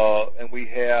 And we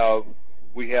have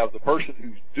the person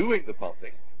who's doing the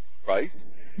pumping, right?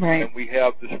 Right. And we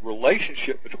have this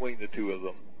relationship between the two of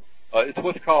them. It's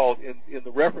what's called, in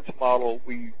the reference model,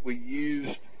 we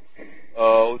used,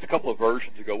 it's a couple of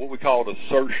versions ago, what we called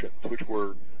assertions, which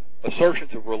were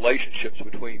assertions of relationships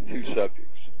between two subjects.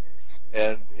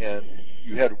 And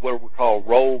you had what we call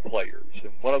role players,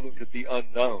 and one of them could be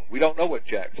unknown. We don't know what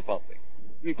Jack's pumping.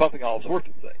 He'd be pumping all sorts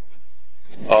of things.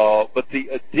 But the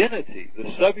identity,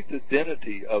 the subject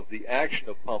identity of the action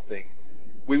of pumping,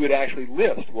 we would actually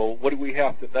list. Well, what do we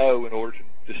have to know in order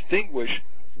to distinguish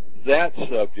that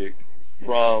subject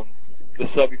from the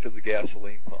subject of the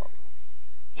gasoline pump?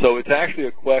 So it's actually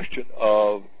a question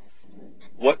of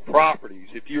what properties.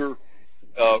 If you're,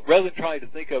 rather than trying to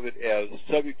think of it as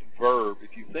subject and verb,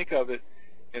 if you think of it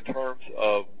in terms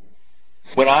of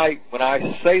when I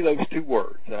say those two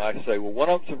words, and I say, well, one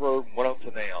of them's a verb and one of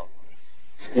them's a noun,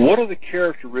 what are the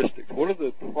characteristics, what are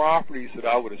the properties that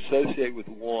I would associate with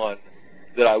one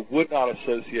that I would not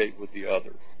associate with the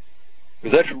other?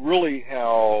 Because that's really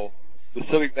how the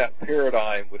subject matter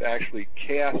paradigm would actually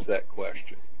cast that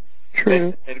question.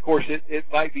 True. And of course, it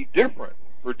might be different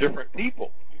for different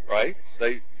people, right?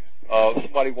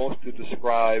 Somebody wants to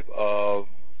describe, a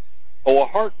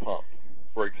heart pump,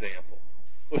 for example.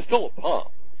 Well, it's still a pump.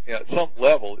 At some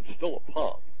level, it's still a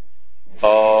pump.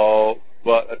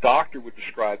 But a doctor would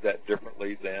describe that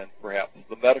differently than perhaps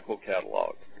the medical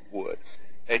catalog would.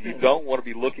 And you don't want to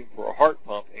be looking for a heart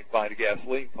pump and find a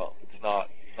gasoline pump. It's not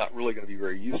really going to be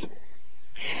very useful.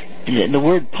 The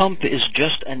word pump is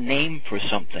just a name for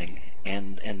something,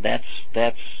 and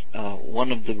that's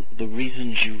one of the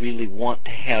reasons you really want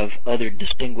to have other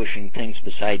distinguishing things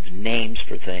besides names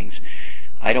for things.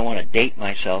 I don't want to date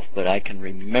myself, but I can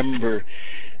remember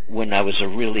when I was a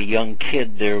really young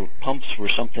kid, their pumps were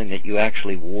something that you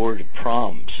actually wore to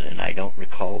proms, and I don't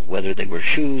recall whether they were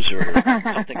shoes or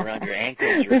something around your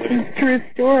ankles or whatever. This is a true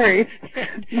story.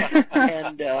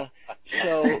 And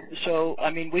so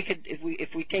I mean, we could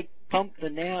if we take pump the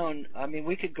noun, I mean,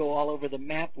 we could go all over the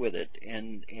map with it,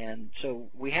 and so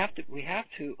we have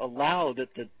to allow that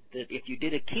if you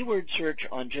did a keyword search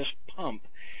on just pump,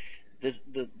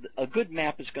 a good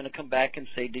map is going to come back and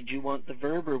say, did you want the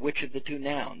verb or which of the two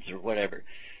nouns or whatever,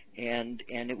 and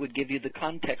it would give you the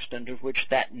context under which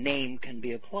that name can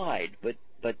be applied. But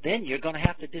then you're going to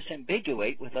have to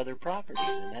disambiguate with other properties,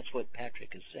 and that's what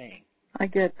Patrick is saying. I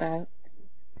get that.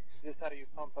 Is this how you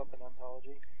pump up an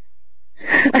ontology?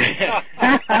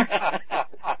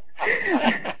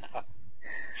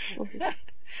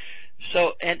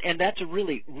 So, and that's a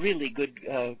really, really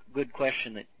good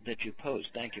question that you posed.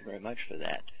 Thank you very much for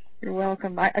that. You're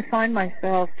welcome. I find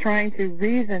myself trying to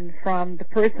reason from the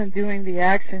person doing the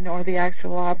action or the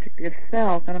actual object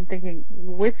itself, and I'm thinking,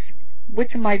 which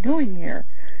am I doing here?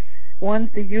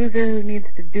 One's the user who needs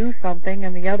to do something,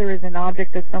 and the other is an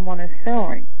object that someone is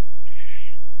selling.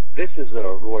 This is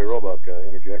Roy Roebuck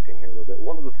interjecting here a little bit.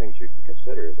 One of the things you can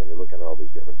consider is when you're looking at all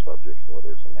these different subjects,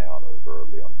 whether it's a noun or a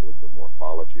verb, the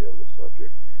morphology of the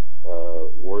subject.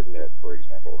 WordNet, for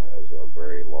example, has a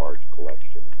very large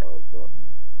collection of,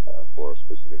 for a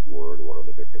specific word, what are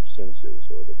the different senses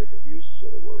or the different uses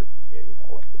of the word.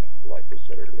 Like I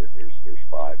said earlier, here's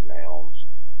 5 nouns,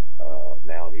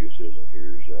 noun uses, and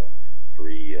here's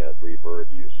three verb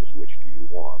uses. Which do you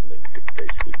want? And then you could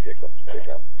basically pick up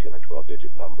 10 or 12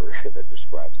 digit number that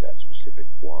describes that specific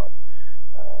one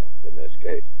in this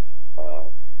case.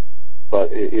 But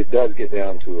it does get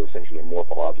down to essentially a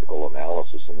morphological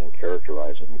analysis and then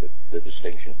characterizing the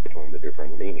distinctions between the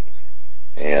different meanings.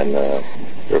 And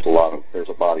there's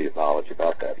a body of knowledge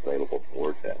about that available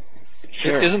for WordNet.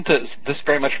 Sure. Isn't this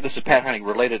very much, this is Pat Heinig,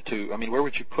 related to, I mean, where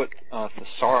would you put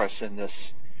thesaurus in this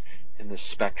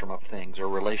spectrum of things, or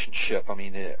relationship? I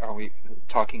mean, are we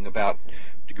talking about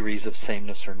degrees of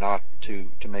sameness or not to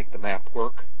make the map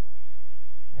work?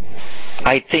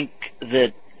 I think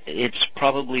that it's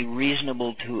probably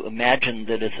reasonable to imagine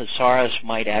that a thesaurus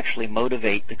might actually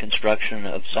motivate the construction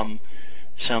of some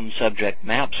subject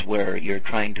maps where you're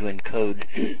trying to encode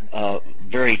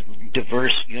very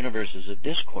diverse universes of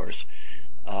discourse.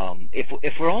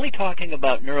 If we're only talking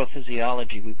about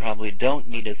neurophysiology, we probably don't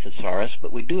need a thesaurus,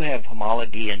 but we do have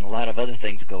homology and a lot of other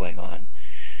things going on.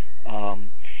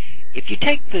 If you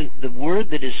take the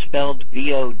word that is spelled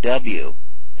B-O-W,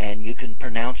 and you can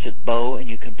pronounce it bow and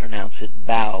you can pronounce it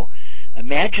bow,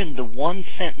 imagine the one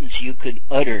sentence you could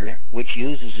utter which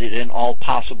uses it in all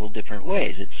possible different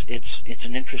ways. It's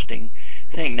an interesting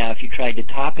thing. Now, if you tried to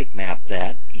topic map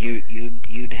that,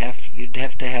 you'd have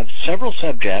to have several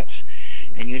subjects,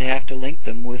 and you'd have to link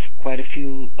them with quite a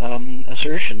few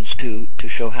assertions to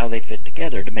show how they fit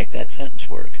together to make that sentence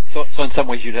work. So in some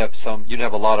ways you'd have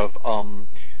a lot of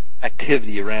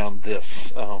activity around this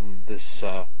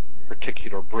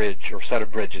particular bridge or set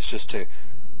of bridges just to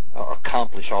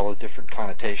accomplish all the different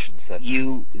connotations that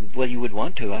you would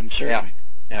want to. I'm certain.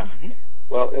 Yeah. Mm-hmm.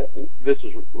 Well, this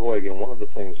is Roy again. One of the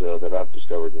things that I've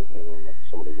discovered in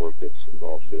some of the work that's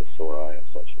involved thesauri and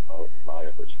such in my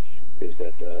efforts is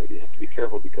that you have to be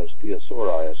careful because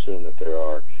thesauri assume that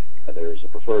there's a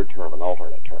preferred term and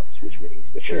alternate terms, which means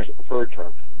if there's a preferred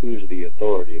term, who's the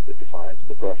authority that defines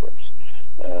the preference?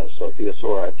 So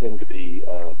thesauri tend to be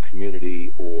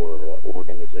community or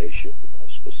organization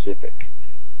specific.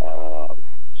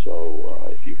 So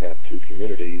if you have two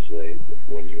communities,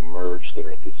 when you merge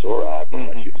their thesauri,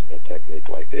 perhaps using a technique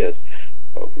like this,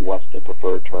 what's the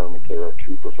preferred term if there are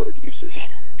two preferred uses?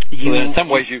 So in some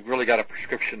ways, you've really got a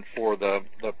prescription for the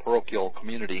parochial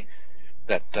community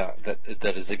that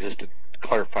has existed to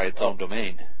clarify its own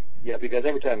domain. Yeah, because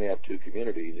every time you have two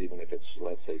communities, even if it's,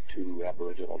 let's say, two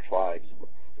Aboriginal tribes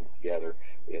together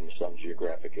in some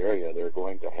geographic area, they're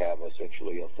going to have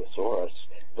essentially a thesaurus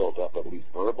built up, at least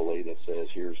verbally, that says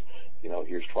here's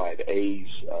tribe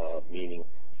A's meaning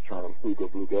term Ooga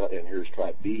Booga, and here's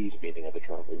tribe B's meaning of the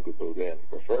term Ooga Booga, and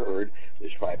preferred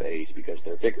is tribe A's because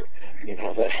they're bigger.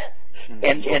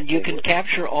 And you can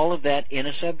capture all of that in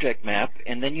a subject map,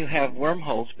 and then you have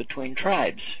wormholes between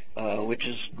tribes,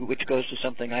 which goes to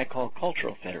something I call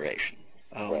cultural federation.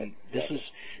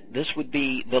 This would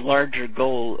be the larger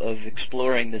goal of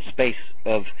exploring the space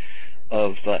of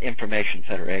information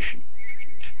federation.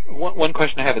 One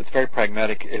question I have that's very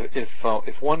pragmatic: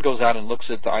 if one goes out and looks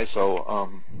at the ISO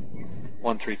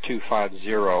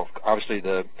 13250, obviously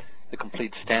the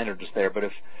complete standard is there, but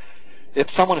if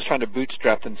someone is trying to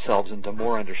bootstrap themselves into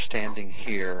more understanding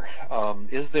here,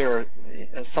 is there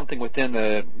something within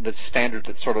the standard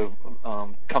that sort of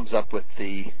comes up with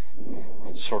the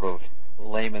sort of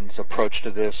layman's approach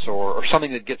to this, or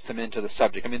something that gets them into the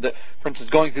subject? I mean, for instance,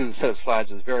 going through the set of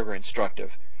slides is very, very instructive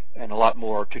and a lot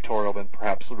more tutorial than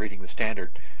perhaps reading the standard.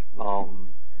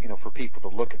 For people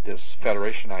to look at this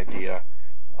federation idea,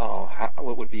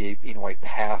 what would be a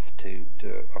path to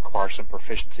acquire some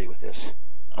proficiency with this?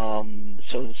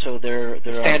 So there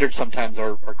standards sometimes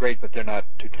are great, but they're not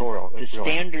tutorial. The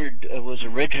standard was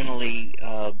originally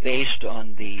based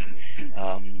on the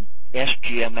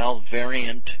SGML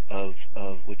variant of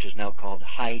which is now called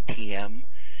High TM.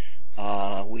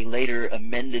 We later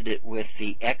amended it with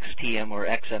the XTM or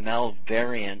XML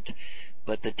variant,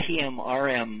 but the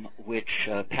TMRM, which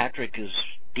Patrick is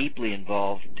deeply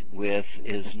involved with,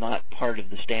 is not part of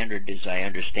the standard as I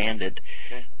understand it.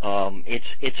 Okay.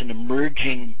 It's an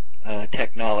emerging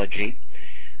technology.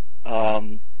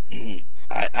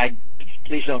 I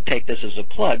please don't take this as a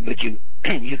plug, but you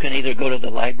can either go to the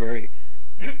library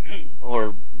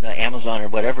or Amazon or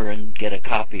whatever and get a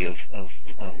copy of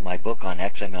my book on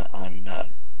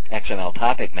XML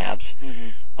topic maps. Mm-hmm.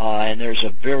 And there's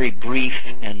a very brief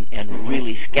and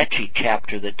really sketchy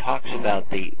chapter that talks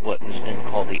about what has been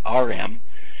called the RM.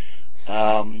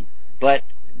 But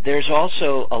there's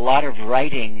also a lot of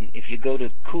writing. If you go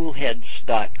to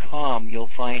coolheads.com,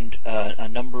 you'll find a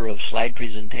number of slide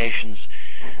presentations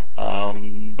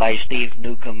by Steve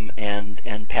Newcomb and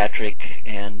Patrick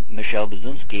and Michelle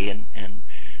Baczynski and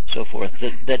so forth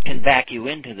that can back you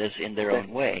into this in their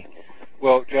own way.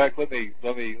 Well, Jack, let me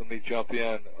jump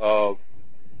in.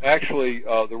 Actually,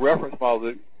 the reference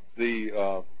model,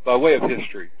 by way of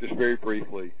history, just very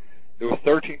briefly, there was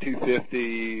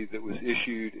 13250 that was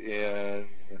issued in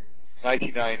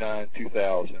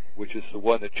 1999-2000, which is the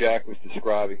one that Jack was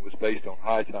describing, was based on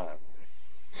high time.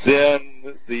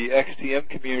 Then the XTM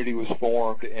community was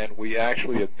formed, and we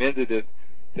actually amended it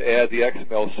to add the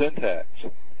XML syntax.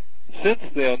 Since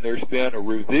then, there's been a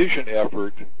revision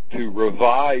effort to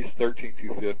revise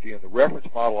 13250, and the reference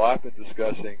model I've been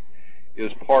discussing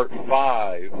is part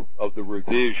 5 of the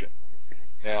revision.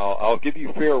 Now, I'll give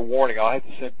you fair warning. I'll have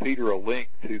to send Peter a link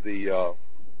to the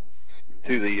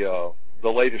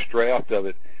latest draft of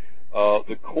it.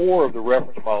 The core of the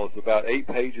reference model is about 8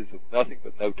 pages of nothing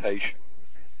but notation.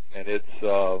 And it's,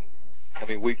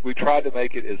 we tried to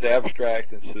make it as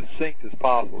abstract and succinct as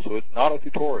possible, so it's not a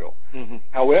tutorial. Mm-hmm.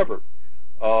 However,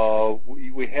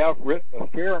 we have written a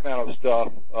fair amount of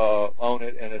stuff on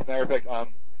it, and as a matter of fact,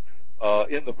 I'm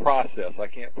in the process. I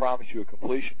can't promise you a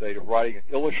completion date of writing an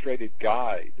illustrated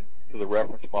guide to the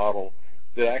reference model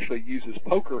that actually uses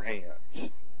poker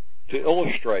hands to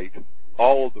illustrate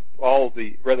all of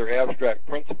the rather abstract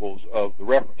principles of the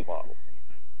reference model.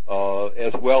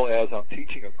 As well as I'm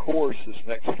teaching a course this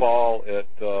next fall at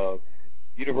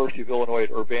University of Illinois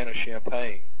at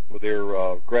Urbana-Champaign with their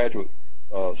graduate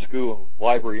school in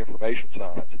library information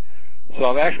science. So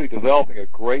I'm actually developing a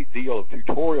great deal of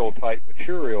tutorial-type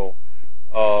material.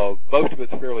 Most of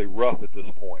it's fairly rough at this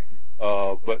point.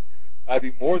 But I'd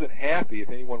be more than happy if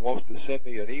anyone wants to send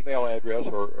me an email address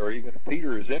or even if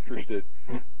Peter is interested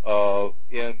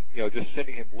in just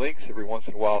sending him links every once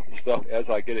in a while to stuff as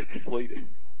I get it completed.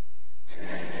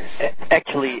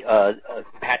 Actually,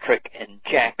 Patrick and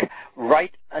Jack,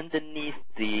 right underneath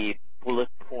the bullet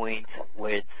points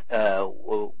where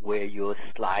your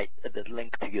slide, the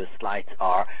link to your slides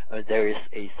are, there is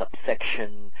a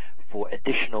subsection for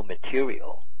additional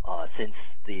material. Since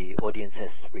the audience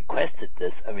has requested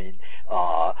this,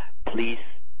 please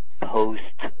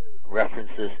post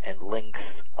references and links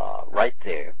right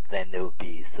there. Then they will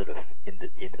be sort of in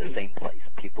the same place.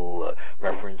 People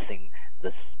referencing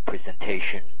this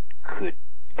presentation could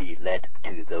be led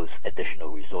to those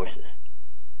additional resources.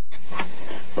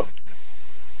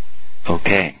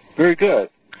 Okay. Very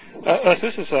good.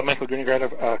 This is Michael Gruniger. I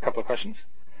have a couple of questions.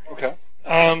 Okay.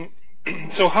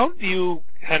 So how do you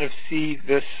kind of see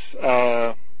this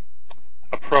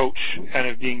approach kind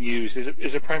of being used?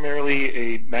 Is it primarily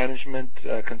a management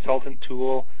consultant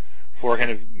tool for kind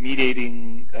of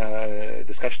mediating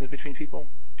discussions between people?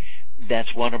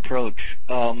 That's one approach.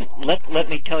 Let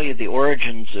me tell you the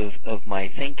origins of my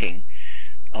thinking.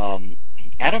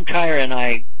 Adam Chire and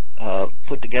I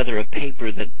put together a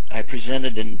paper that I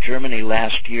presented in Germany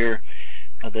last year.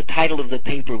 The title of the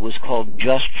paper was called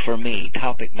Just for Me,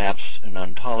 Topic Maps and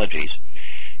Ontologies.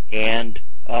 And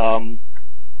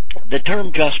the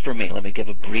term Just for Me, let me give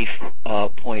a brief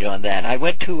point on that. I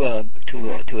went to a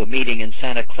meeting in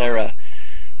Santa Clara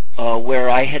where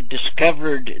I had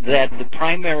discovered that the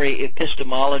primary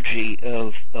epistemology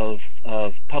of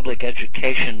public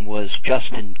education was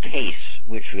just in case,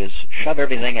 which was shove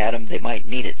everything at them, they might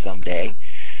need it someday,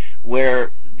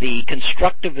 where the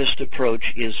constructivist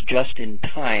approach is just in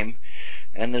time,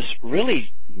 and this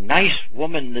really nice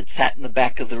woman that sat in the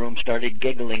back of the room started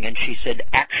giggling, and she said,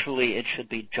 actually, it should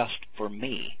be just for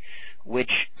me,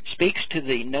 which speaks to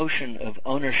the notion of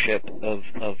ownership of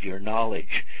your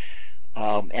knowledge.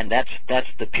 And that's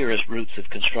the purest roots of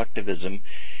constructivism.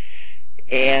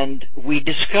 And we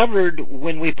discovered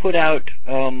when we put out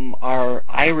our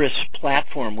Iris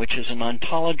platform, which is an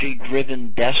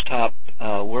ontology-driven desktop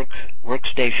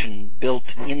workstation built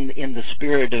in the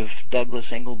spirit of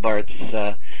Douglas Engelbart's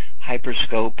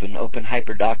Hyperscope and Open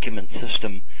Hyperdocument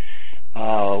system,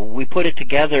 we put it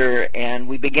together and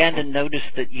we began to notice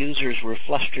that users were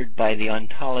flustered by the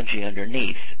ontology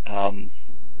underneath.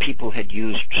 People had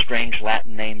used strange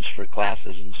Latin names for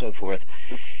classes and so forth.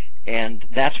 And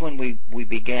that's when we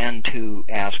began to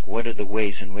ask what are the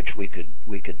ways in which we could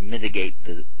mitigate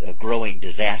the growing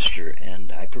disaster.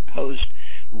 And I proposed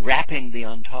wrapping the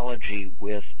ontology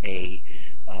with a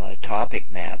topic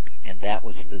map, and that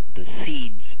was the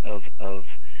seeds of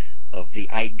the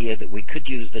idea that we could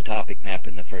use the topic map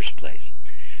in the first place.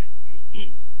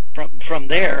 From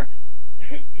there,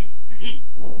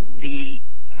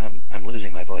 I'm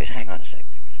losing my voice. Hang on a sec.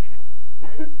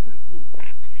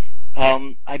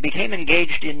 I became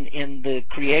engaged in the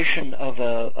creation of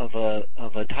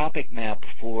a topic map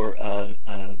for a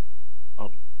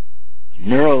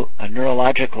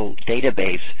neurological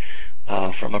database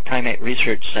from a primate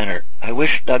research center. I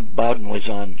wish Doug Bowden was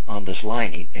on this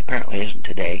line. He apparently isn't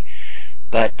today.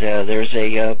 But there's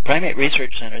a primate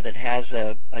research center that has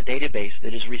a database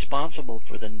that is responsible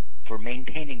for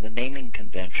maintaining the naming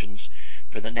conventions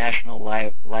for the National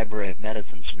Library of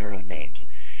Medicine's neuronames.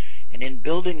 And in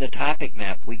building the topic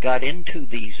map, we got into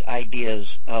these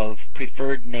ideas of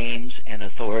preferred names and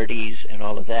authorities and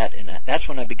all of that. And that's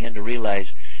when I began to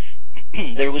realize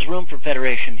there was room for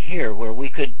federation here, where we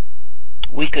could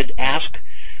ask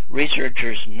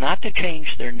researchers not to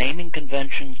change their naming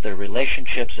conventions, their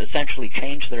relationships, essentially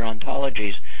change their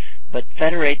ontologies, but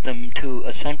federate them to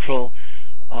a central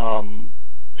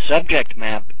subject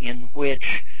map in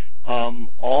which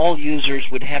all users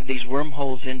would have these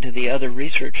wormholes into the other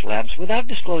research labs without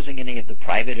disclosing any of the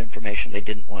private information they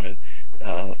didn't want to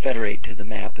federate to the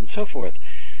map and so forth.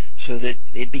 So that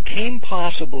it became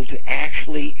possible to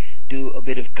actually do a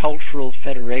bit of cultural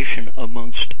federation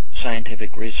amongst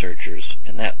scientific researchers,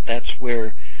 and that's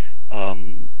where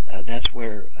the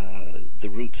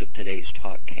roots of today's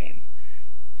talk came.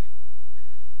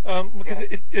 Because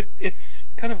it's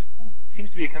kind of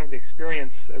seems to be kind of the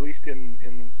experience, at least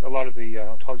in a lot of the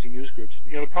ontology news groups.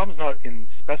 The problem is not in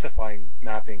specifying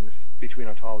mappings between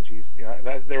ontologies.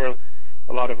 There are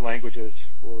a lot of languages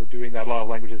for doing that. A lot of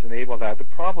languages enable that. The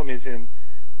problem is in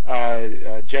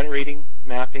generating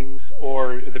mappings,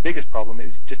 or the biggest problem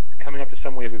is just coming up to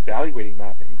some way of evaluating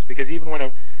mappings. Because even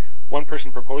when one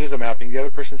person proposes a mapping, the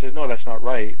other person says, no, that's not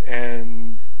right.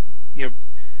 And,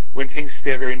 when things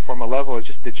stay at a very informal level, it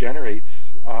just degenerates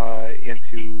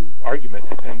into argument.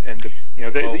 And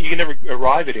you can never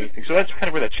arrive at anything. So that's kind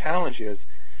of where the challenge is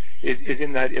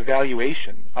in that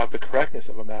evaluation of the correctness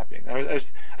of a mapping.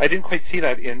 I didn't quite see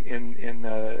that in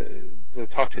the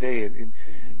talk today.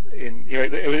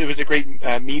 It was a great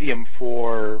medium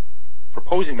for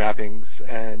proposing mappings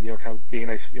and kind of being a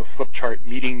nice flip chart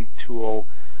meeting tool,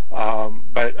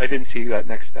 but I didn't see that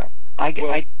next step. I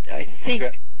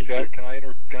think. Jack, can I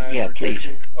yeah, please.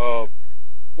 Of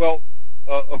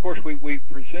course, we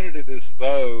presented it as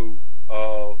though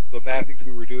the mappings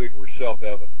we were doing were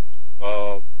self-evident,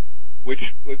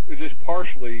 which is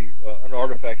partially an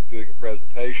artifact of doing a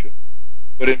presentation.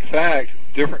 But in fact,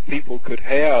 different people could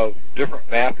have different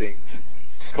mappings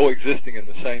coexisting in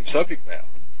the same subject map.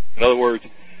 In other words,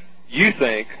 you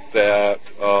think that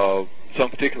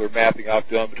some particular mapping I've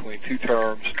done between two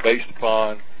terms based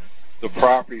upon the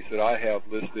properties that I have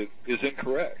listed is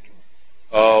incorrect.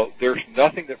 There's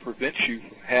nothing that prevents you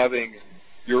from having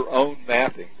your own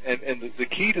mapping. And the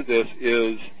key to this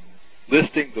is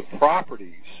listing the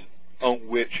properties on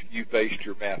which you based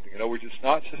your mapping. In other words, it's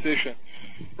not sufficient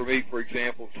for me, for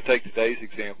example, to take today's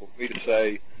example, for me to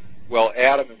say, well,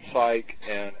 Adam in Psych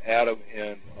and Adam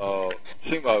in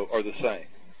Sumo are the same.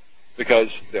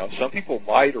 Because some people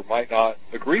might or might not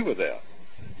agree with that.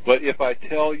 But if I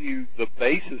tell you the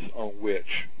basis on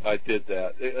which I did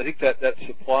that, I think that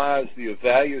supplies the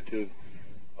evaluative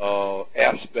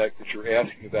aspect that you're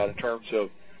asking about in terms of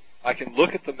I can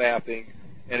look at the mapping,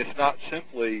 and it's not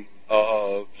simply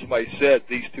somebody said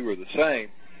these two are the same.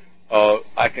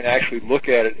 I can actually look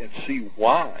at it and see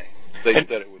why they said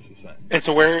it was the same. And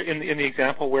so where, in the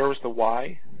example, where was the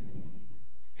why?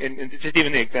 In just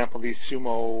even the example, the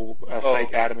Sumo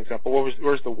Psych Adam example,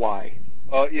 where's the why?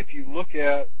 If you look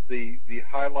at the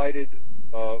highlighted,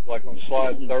 like on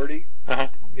slide 30,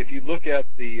 if you look at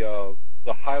the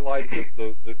highlighted,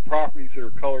 the properties that are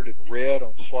colored in red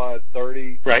on slide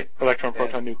 30. Right, electron,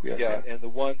 proton, nucleus. Yeah, and the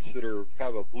ones that are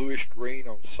kind of a bluish-green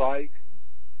on Psych,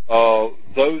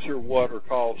 those are what are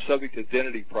called subject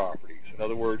identity properties. In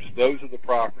other words, those are the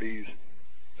properties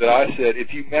that I said,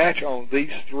 if you match on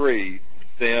these three,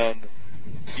 then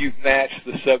you've matched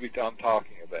the subject I'm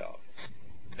talking about.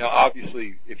 Now,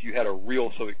 obviously, if you had a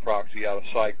real subject proxy out of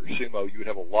Psych or Sumo, you would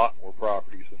have a lot more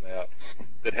properties than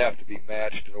that have to be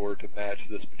matched in order to match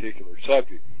this particular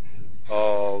subject.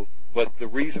 But the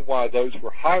reason why those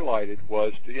were highlighted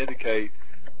was to indicate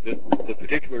that the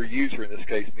particular user, in this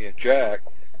case me and Jack,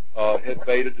 had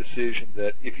made a decision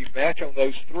that if you match on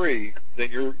those three, then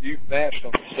you've matched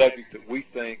on the subject that we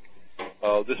think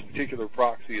this particular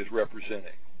proxy is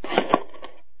representing.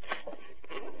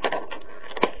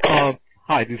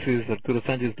 Hi, this is Arturo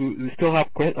Sanchez. Do we still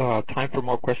have time for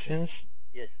more questions?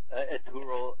 Yes,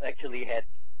 Arturo actually had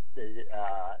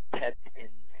tapped in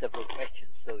several questions.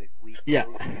 So if we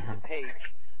go to the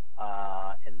page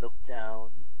and look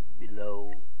down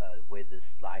below where the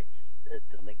slides,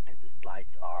 the link to the slides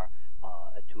are,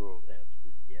 Arturo,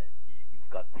 you've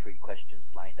got 3 questions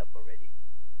lined up already.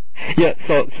 Yeah,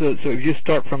 so if you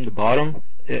start from the bottom,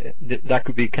 that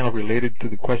could be kind of related to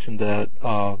the question that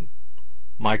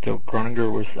Michael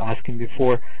Groninger was asking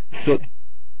before. So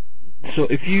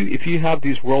if you have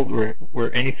this world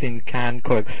where anything can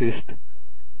coexist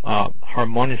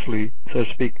harmoniously, so to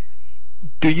speak,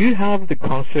 do you have the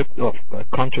concept of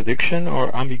contradiction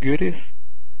or ambiguities?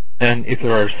 And if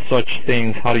there are such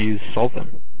things, how do you solve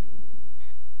them?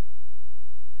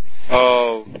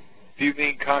 Do you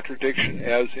mean contradiction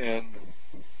as in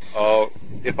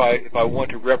if I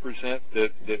want to represent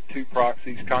that two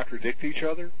proxies contradict each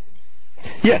other?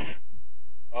 Yes.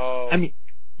 Go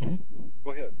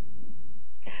ahead.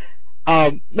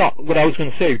 No, what I was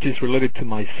going to say, which is related to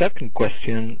my second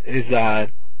question, is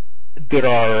that there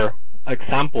are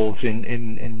examples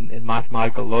in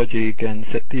mathematical logic and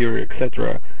set theory,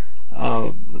 etc.,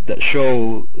 that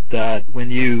show that when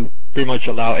you pretty much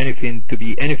allow anything to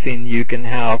be anything, you can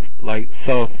have like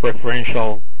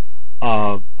self-referential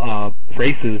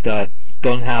phrases that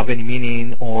don't have any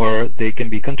meaning, or they can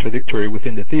be contradictory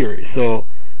within the theory. So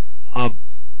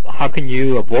how can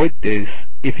you avoid this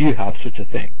if you have such a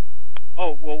thing?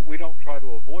 Oh, well, we don't try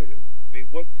to avoid it. I mean,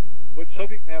 what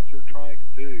subject maps are trying to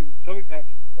do, subject maps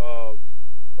are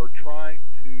trying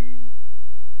to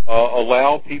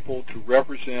allow people to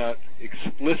represent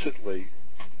explicitly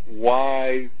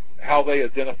how they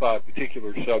identify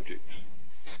particular subjects.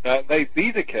 Now, it may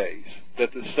be the case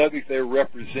that the subject they're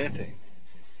representing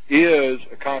is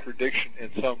a contradiction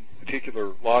in some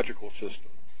particular logical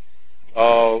system,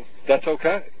 that's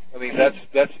okay. I mean,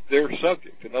 that's their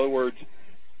subject. In other words,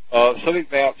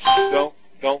 subject maps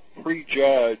don't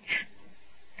prejudge.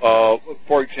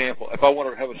 For example, if I want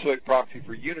to have a subject proxy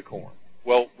for unicorn,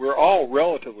 well, we're all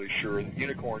relatively sure that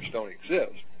unicorns don't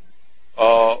exist.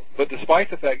 But despite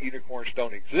the fact unicorns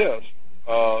don't exist,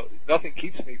 nothing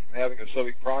keeps me from having a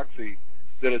subject proxy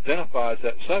that identifies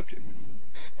that subject.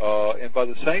 And by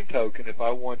the same token, if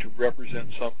I want to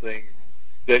represent something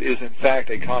that is in fact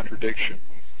a contradiction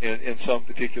in some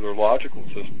particular logical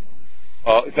system,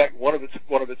 in fact, one of its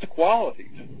qualities,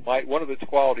 if I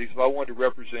want to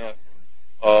represent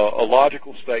a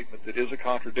logical statement that is a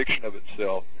contradiction of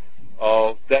itself,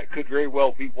 that could very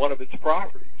well be one of its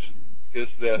properties, is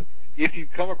that if you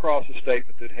come across a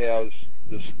statement that has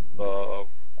this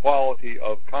quality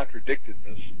of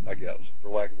contradictedness, I guess, for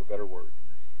lack of a better word,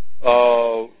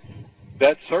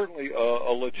 that's certainly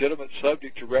a legitimate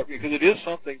subject to represent, because it is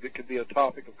something that can be a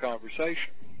topic of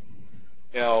conversation.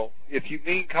 Now, if you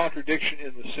mean contradiction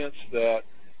in the sense that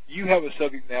you have a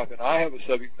subject map and I have a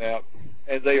subject map,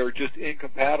 and they are just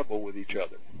incompatible with each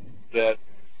other, that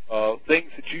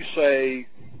things that you say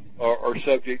are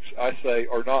subjects, I say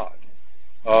are not,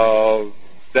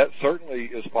 that certainly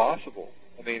is possible.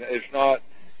 I mean,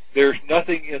 there's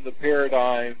nothing in the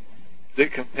paradigm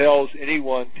that compels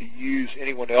anyone to use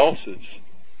anyone else's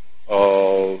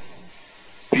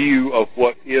view of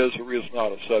what is or is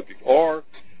not a subject. Or,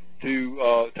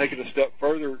 to take it a step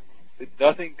further,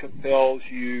 nothing compels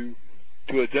you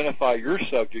to identify your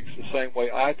subjects the same way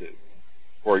I do,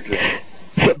 for example.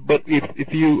 But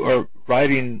if you are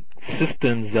writing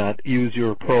systems that use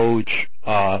your approach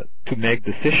to make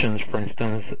decisions, for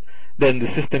instance, then the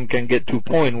system can get to a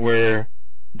point where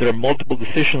there are multiple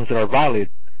decisions that are valid.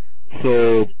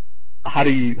 So how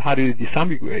do you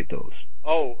disambiguate those?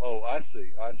 Oh, I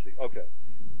see. Okay.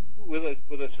 With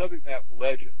a subject map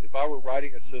legend, if I were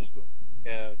writing a system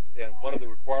and one of the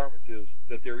requirements is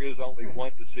that there is only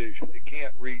one decision, it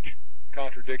can't reach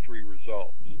contradictory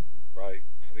results, right?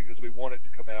 I mean, because we want it to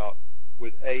come out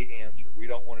with a answer. We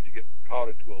don't want it to get caught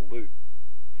into a loop.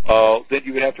 Then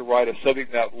you would have to write a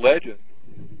subject map legend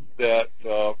that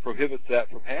prohibits that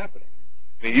from happening.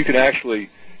 I mean, you can actually,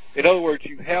 in other words,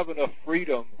 you have enough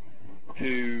freedom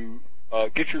to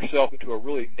get yourself into a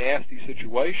really nasty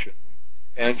situation.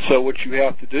 And so what you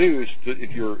have to do is,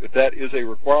 if that is a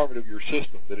requirement of your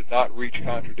system, that it not reach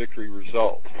contradictory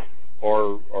results,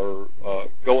 or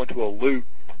go into a loop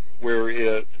where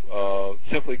it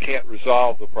simply can't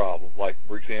resolve the problem. Like,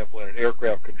 for example, in an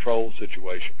aircraft control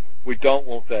situation, we don't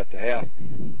want that to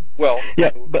happen. Well,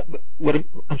 yeah, but what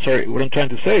I'm trying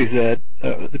to say is that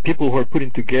the people who are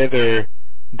putting together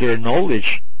their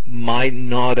knowledge might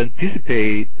not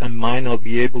anticipate and might not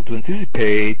be able to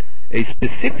anticipate a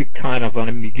specific kind of an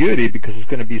ambiguity, because it's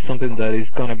going to be something that is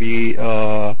going to be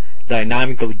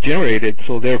dynamically generated,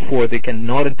 so therefore they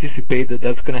cannot anticipate that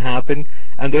that's going to happen,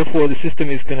 and therefore the system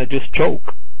is going to just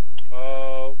choke.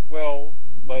 Well,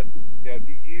 but yeah, if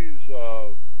you use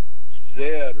Z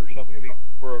or something, I mean,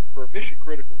 for a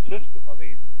mission-critical system, I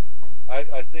mean,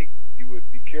 I think you would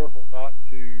be careful not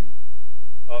to,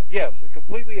 yes, a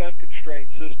completely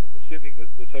unconstrained system, assuming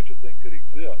that such a thing could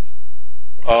exist,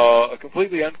 a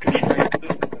completely unconstrained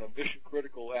system in a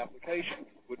mission-critical application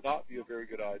would not be a very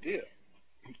good idea.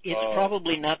 It's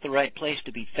probably not the right place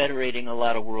to be federating a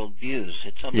lot of worldviews.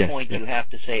 At some point, yes. You have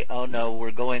to say, "Oh no,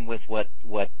 we're going with what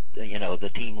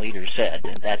the team leader said,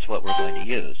 and that's what we're going to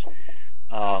use."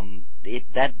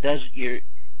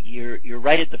 You're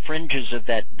right at the fringes of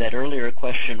that earlier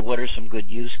question. What are some good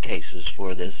use cases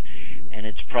for this? And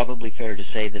it's probably fair to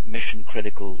say that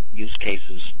mission-critical use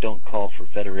cases don't call for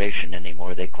federation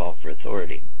anymore. They call for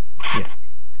authority. Yeah.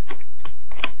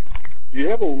 Do you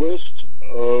have a list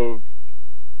of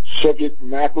subject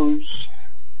mappers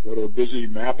that are busy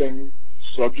mapping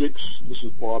subjects? This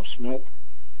is Bob Smith.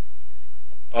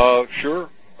 Sure.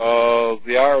 The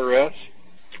IRS,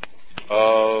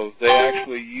 they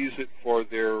actually use it for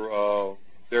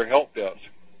their help desk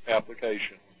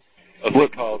application.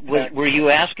 Were you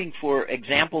asking for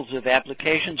examples of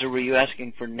applications, or were you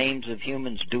asking for names of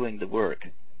humans doing the work?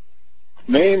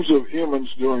 Names of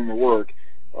humans doing the work.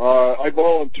 I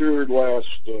volunteered last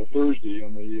Thursday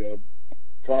on the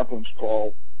conference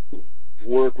call to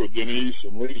work with Denise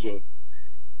and Lisa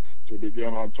to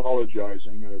begin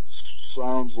ontologizing. It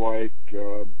sounds like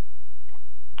the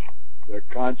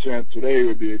content today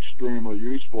would be extremely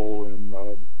useful in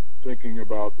thinking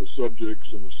about the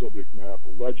subjects and the subject map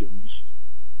legends,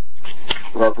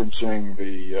 referencing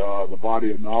the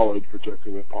body of knowledge,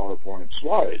 particularly PowerPoint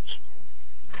slides.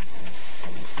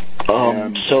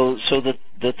 So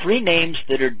the three names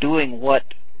that are doing what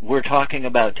we're talking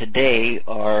about today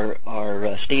are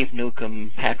Steve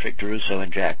Newcomb, Patrick Durusau,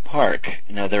 and Jack Park.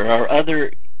 Now, there are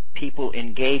other people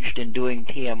engaged in doing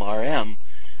TMRM,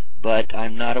 but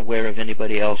I'm not aware of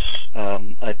anybody else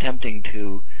attempting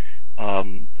to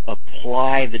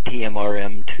apply the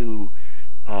TMRM to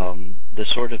the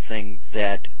sort of thing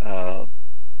that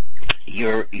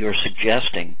you're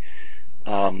suggesting.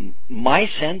 My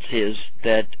sense is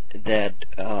that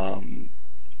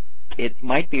it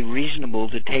might be reasonable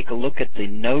to take a look at the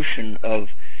notion of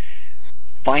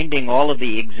finding all of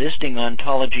the existing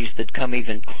ontologies that come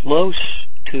even close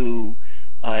to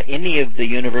any of the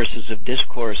universes of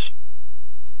discourse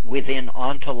within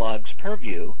Ontolog's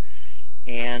purview,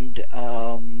 and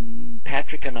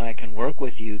Patrick and I can work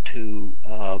with you to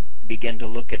begin to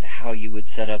look at how you would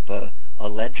set up a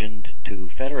legend to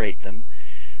federate them.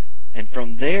 And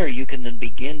from there, you can then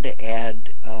begin to add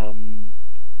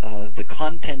the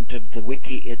content of the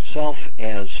wiki itself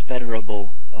as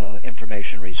federable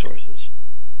information resources.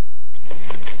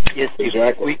 Yes,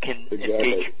 exactly. We can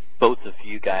engage both of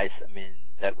you guys. I mean,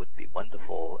 that would be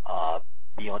wonderful.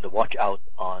 Be on the watch out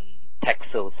on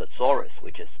Texosaurus,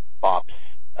 which is Bob's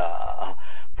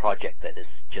project that is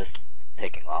just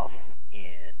taking off,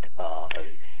 and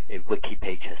a wiki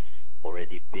page has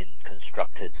already been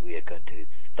constructed. We are going to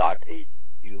start a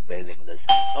new mailing list,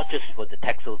 not just for the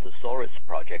Texosaurus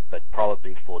project, but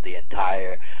probably for the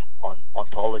entire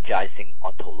ontologizing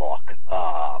Ontolog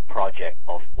project,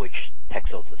 of which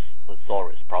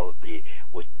Texosaurus probably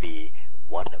would be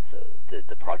one of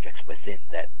the projects within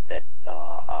that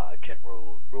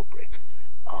general rubric.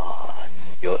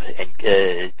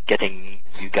 Getting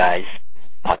you guys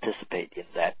participate in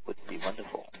that would be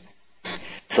wonderful.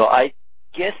 So I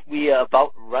guess we are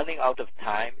about running out of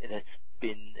time. It has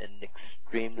been an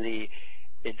extremely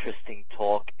interesting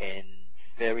talk and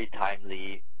very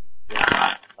timely,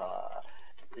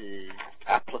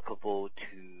 applicable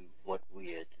to what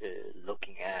we are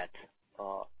looking at.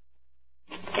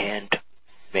 And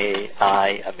may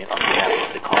I on behalf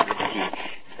of the community,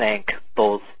 thank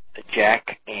both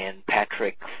Jack and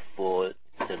Patrick for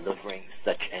delivering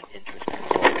such an interesting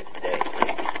talk today.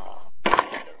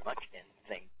 Thank you very much, and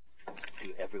thank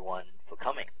to everyone for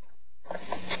coming.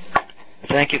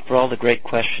 Thank you for all the great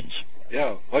questions.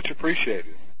 Yeah, much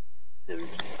appreciated.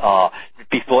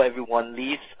 Before everyone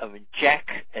leaves,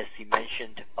 Jack, as he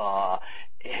mentioned,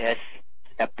 has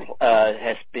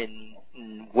been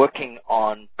working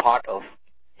on part of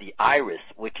the Iris,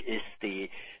 which is the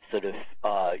sort of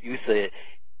user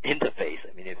interface.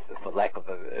 I mean, for lack of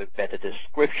a better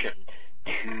description,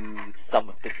 to some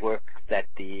of the work that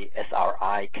the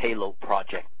SRI Kalo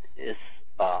project is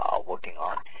working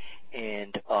on.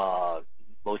 And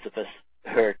most of us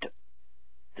heard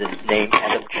this name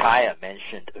Adam Chaya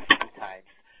mentioned a few times.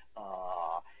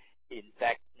 In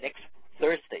fact, next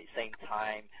Thursday, same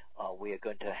time, we are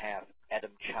going to have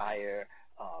Adam Chaya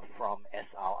from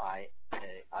SRI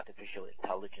Artificial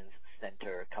Intelligence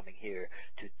Center coming here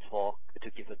to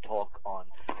give a talk on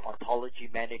ontology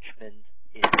management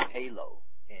in Kalo.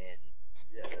 And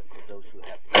for those who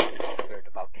have heard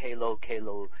about Kalo,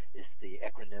 Kalo is the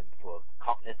acronym for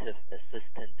Cognitive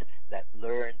Assistant that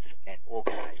learns and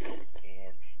organizes.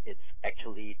 And it's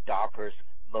actually DARPA's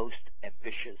most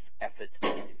ambitious effort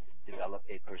to develop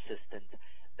a persistent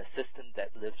assistant that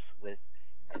lives with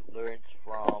and learns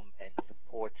from and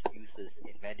supports users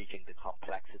in managing the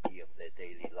complexity of their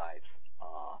daily lives.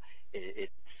 It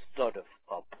sort of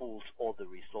pulls all the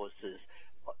resources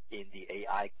in the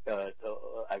AI,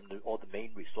 all the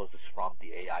main resources from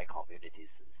the AI communities.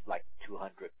 It's like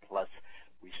 200 plus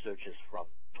researchers from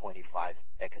 25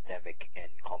 academic and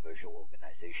commercial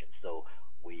organizations. So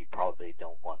we probably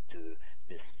don't want to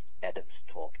miss Adam's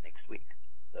talk next week.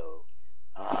 So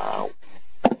on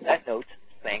that note,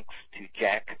 thanks to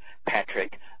Jack,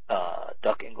 Patrick,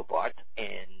 Doug Engelbart,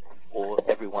 and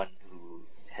everyone who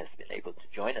has been able to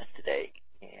join us today.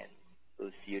 And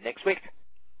we'll see you next week.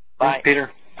 Bye. Thanks,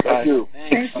 Peter. Thank you.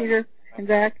 Thanks, Peter. And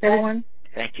Jack, everyone.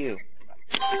 Thank you.